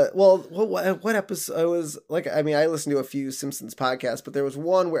what episode I was like, I mean, I listened to a few Simpsons podcasts, but there was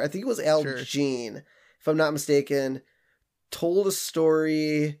one where I think it was Al Jean, if I'm not mistaken, told a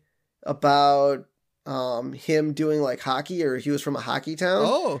story about him doing like hockey, or he was from a hockey town.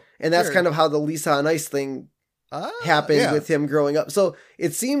 Oh, and that's kind of how the Lisa on Ice thing happened with him growing up. So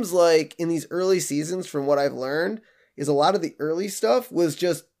it seems like in these early seasons, from what I've learned, is a lot of the early stuff was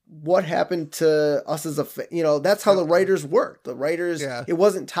just what happened to us as that's how the writers worked. The writers, it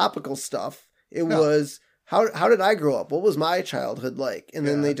wasn't topical stuff. It was, how did I grow up? What was my childhood like? And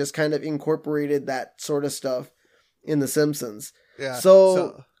then they just kind of incorporated that sort of stuff in The Simpsons. Yeah.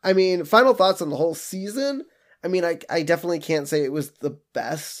 So I mean, final thoughts on the whole season. I mean, I definitely can't say it was the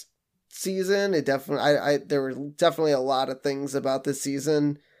best season. It definitely, there were definitely a lot of things about this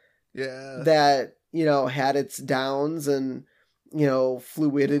season that, had its downs and,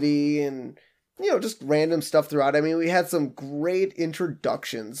 fluidity and, just random stuff throughout. I mean, we had some great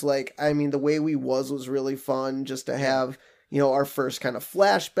introductions. Like, I mean, The Way We was really fun just to have, our first kind of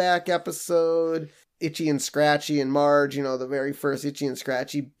flashback episode. Itchy and Scratchy and Marge, the very first Itchy and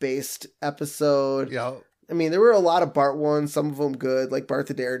Scratchy based episode. Yeah. I mean, there were a lot of Bart ones, some of them good, like Bart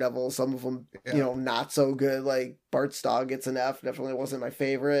the Daredevil, some of them, not so good, like Bart's Dog gets an F, definitely wasn't my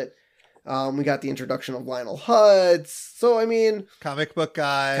favorite. We got the introduction of Lionel Hutz. So, I mean... Comic book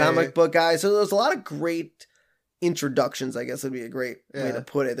guy. So there's a lot of great introductions, I guess would be a great way to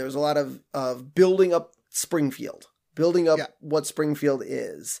put it. There was a lot of building up Springfield. Building up what Springfield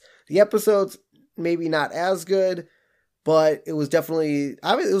is. The episodes, maybe not as good, but it was definitely...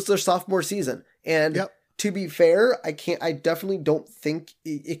 it was their sophomore season. And to be fair, I definitely don't think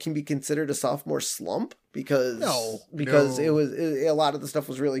it can be considered a sophomore slump because it was a lot of the stuff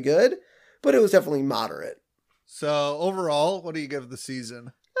was really good. But it was definitely moderate. So overall, what do you give the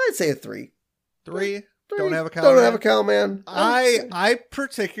season? I'd say a 3. 3? Don't have a cow. Don't have a cow, man. I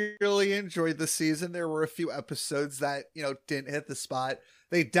particularly enjoyed the season. There were a few episodes that didn't hit the spot.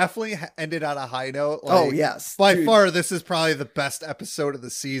 They definitely ended on a high note. Like, yes, by far, this is probably the best episode of the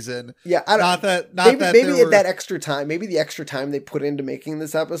season. Yeah, maybe that extra time. Maybe the extra time they put into making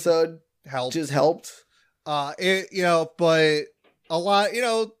this episode helped. But a lot,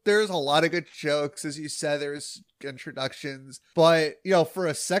 there's a lot of good jokes, as you said. There's introductions, but for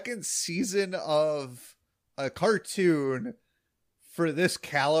a second season of a cartoon for this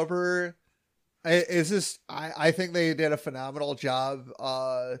caliber, I think they did a phenomenal job.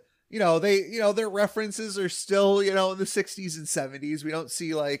 Their references are still, in the 60s and 70s. We don't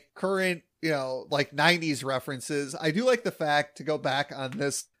see like current, like 90s references. I do like the fact, to go back on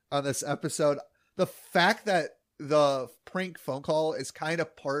this episode, the fact that the prank phone call is kind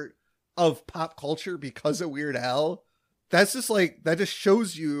of part of pop culture because of Weird Al. That just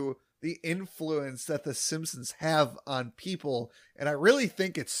shows you the influence that the Simpsons have on people. And I really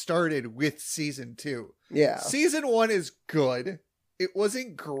think it started with season 2. Yeah. Season 1 is good. It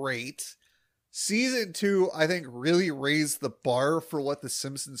wasn't great. season 2, I think, really raised the bar for what The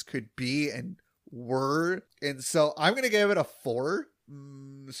Simpsons could be and were. And so I'm going to give it a 4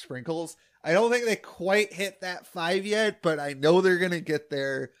 sprinkles. I don't think they quite hit that 5 yet, but I know they're going to get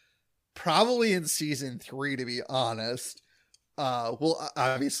there probably in season 3, to be honest. We'll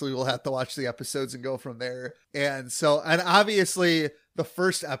have to watch the episodes and go from there. And obviously the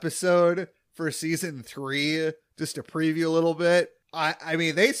first episode for season 3, just to preview a little bit. I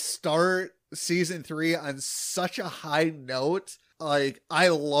mean, they start season 3 on such a high note. Like, I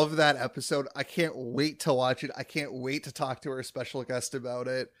love that episode. I can't wait to watch it. I can't wait to talk to our special guest about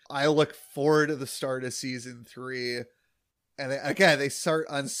it. I look forward to the start of season 3. And again, they start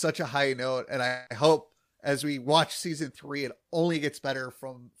on such a high note. And I hope as we watch season 3, it only gets better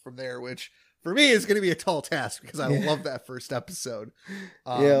from there, which for me is going to be a tall task because I love that first episode.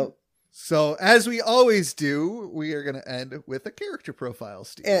 Yeah. So as we always do, we are going to end with a character profile,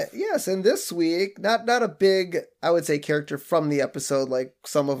 Steve. Yes, and this week, not a big, I would say, character from the episode like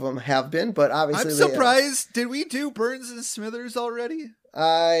some of them have been, but obviously... I'm surprised. Did we do Burns and Smithers already?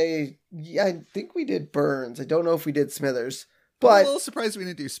 I think we did Burns. I don't know if we did Smithers. But I'm a little surprised we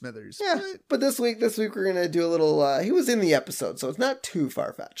didn't do Smithers. Yeah, but this week we're going to do a little... he was in the episode, so it's not too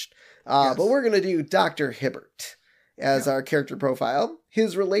far-fetched. Yes. But we're going to do Dr. Hibbert as our character profile.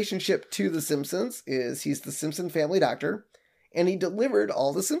 His relationship to The Simpsons is he's the Simpson family doctor, and he delivered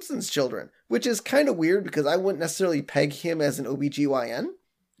all the Simpsons children, which is kind of weird because I wouldn't necessarily peg him as an OBGYN.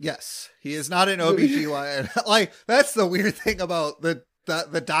 Yes, he is not an OBGYN. Like, that's the weird thing about the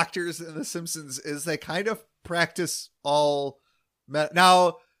doctors in The Simpsons is they kind of practice all...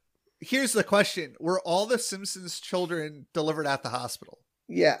 Now, here's the question. Were all the Simpsons children delivered at the hospital?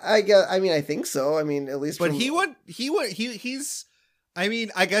 Yeah, I think so. I mean, at least... But he's... I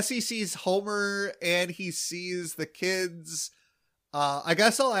mean, I guess he sees Homer and he sees the kids. I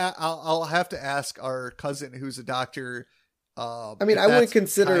guess I'll have to ask our cousin who's a doctor. I mean, I wouldn't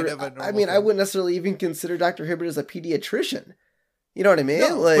consider. I wouldn't necessarily even consider Dr. Hibbert as a pediatrician. You know what I mean?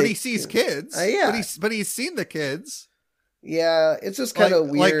 No, but he sees kids. Yeah, but he's seen the kids. Yeah, it's just kind of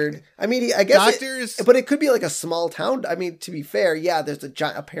weird. Like, I mean, I guess doctors, but it could be like a small town. I mean, to be fair, yeah, there's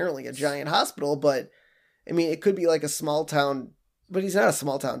apparently a giant hospital, but I mean, it could be like a small town. But he's not a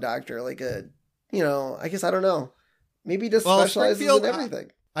small town doctor, like I guess I don't know. Maybe he just specializes in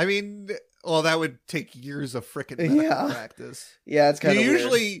everything. I mean, well, that would take years of frickin' medical practice. Yeah, it's kind of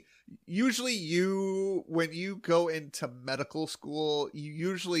weird. Usually when you go into medical school, you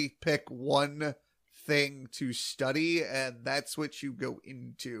usually pick one thing to study, and that's what you go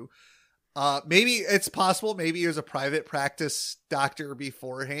into. Maybe it's possible. Maybe he was a private practice doctor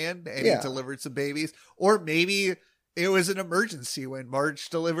beforehand, and he delivered some babies, or maybe it was an emergency when Marge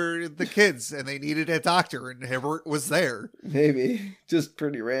delivered the kids and they needed a doctor and Hibbert was there. Maybe. Just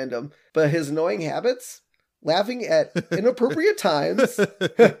pretty random. But his annoying habits, laughing at inappropriate times,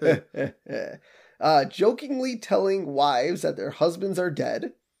 jokingly telling wives that their husbands are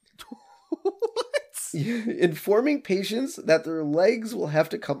dead. What? Informing patients that their legs will have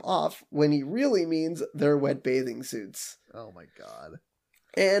to come off when he really means their wet bathing suits. Oh my God.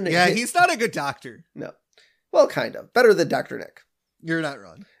 And he's not a good doctor. No. Well, kind of. Better than Dr. Nick. You're not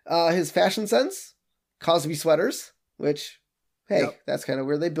wrong. His fashion sense, Cosby sweaters, which, hey, that's kind of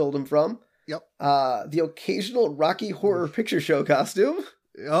where they build him from. Yep. The occasional Rocky Horror Picture Show costume.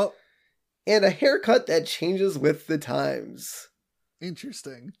 Yep. And a haircut that changes with the times.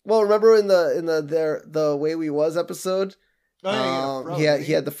 Interesting. Well, remember in the Way We Was episode? He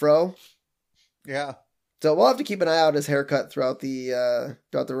had the fro. Yeah. So we'll have to keep an eye out his haircut throughout the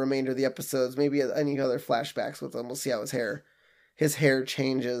remainder of the episodes. Maybe any other flashbacks with him. We'll see how his hair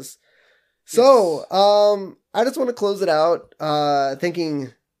changes. Yes. So I just want to close it out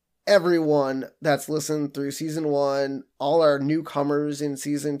thanking everyone that's listened through season 1, all our newcomers in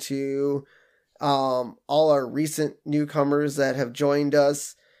season 2, all our recent newcomers that have joined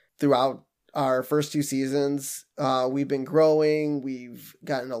us throughout our first 2 seasons. We've been growing. We've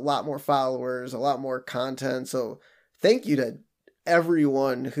gotten a lot more followers, a lot more content. So thank you to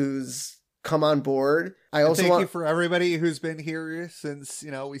everyone who's come on board. I also thank you for everybody who's been here since,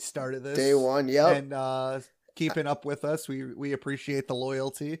 we started this. Day 1. Yep. And keeping up with us. We appreciate the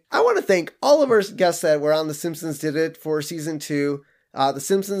loyalty. I want to thank all of our guests that were on The Simpsons Did It for season 2. The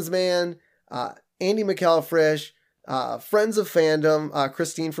Simpsons Man, Andy McElfresh, Friends of Fandom,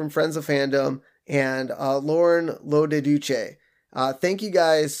 Christine from Friends of Fandom, and Lauren Lodeduce. Thank you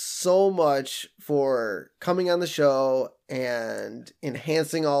guys so much for coming on the show and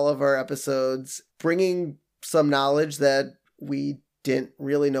enhancing all of our episodes, bringing some knowledge that we didn't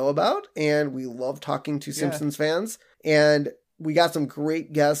really know about, and we love talking to Simpsons fans. And we got some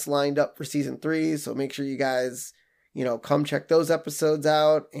great guests lined up for season 3. So make sure you guys, come check those episodes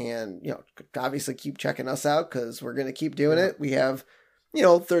out, and, obviously keep checking us out, because we're going to keep doing it. We have,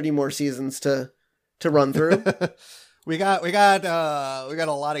 30 more seasons to run through. We got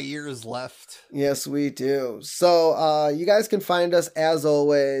a lot of years left. Yes, we do. So you guys can find us, as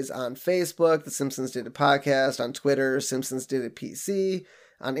always, on Facebook, The Simpsons Did It Podcast, on Twitter, Simpsons Did It PC,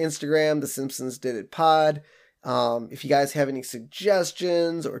 on Instagram, The Simpsons Did It Pod. If you guys have any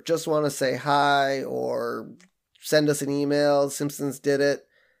suggestions or just want to say hi or send us an email, The Simpsons Did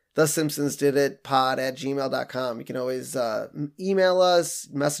It pod@gmail.com. You can always email us,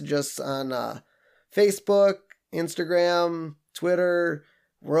 message us on Facebook, Instagram, Twitter.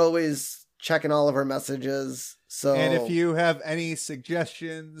 We're always checking all of our messages. So, and if you have any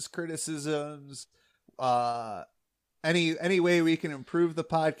suggestions, criticisms, any way we can improve the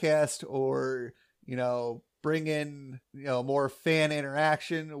podcast, or bring in more fan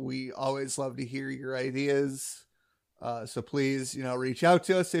interaction, we always love to hear your ideas. So please, reach out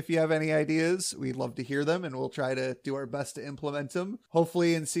to us if you have any ideas. We'd love to hear them, and we'll try to do our best to implement them.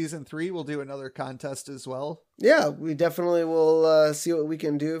 Hopefully in season 3, we'll do another contest as well. Yeah, we definitely will see what we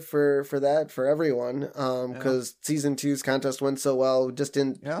can do for that, for everyone. Because season 2's contest went so well. We just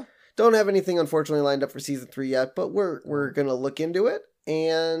don't have anything, unfortunately, lined up for season 3 yet, but we're going to look into it.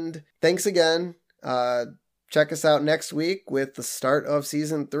 And thanks again. Check us out next week with the start of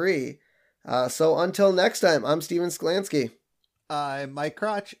season 3. So until next time, I'm Steven Sklansky. I'm Mike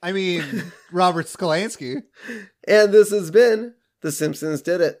Crotch. Robert Skolansky. And this has been The Simpsons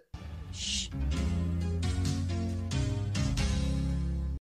Did It. Shh.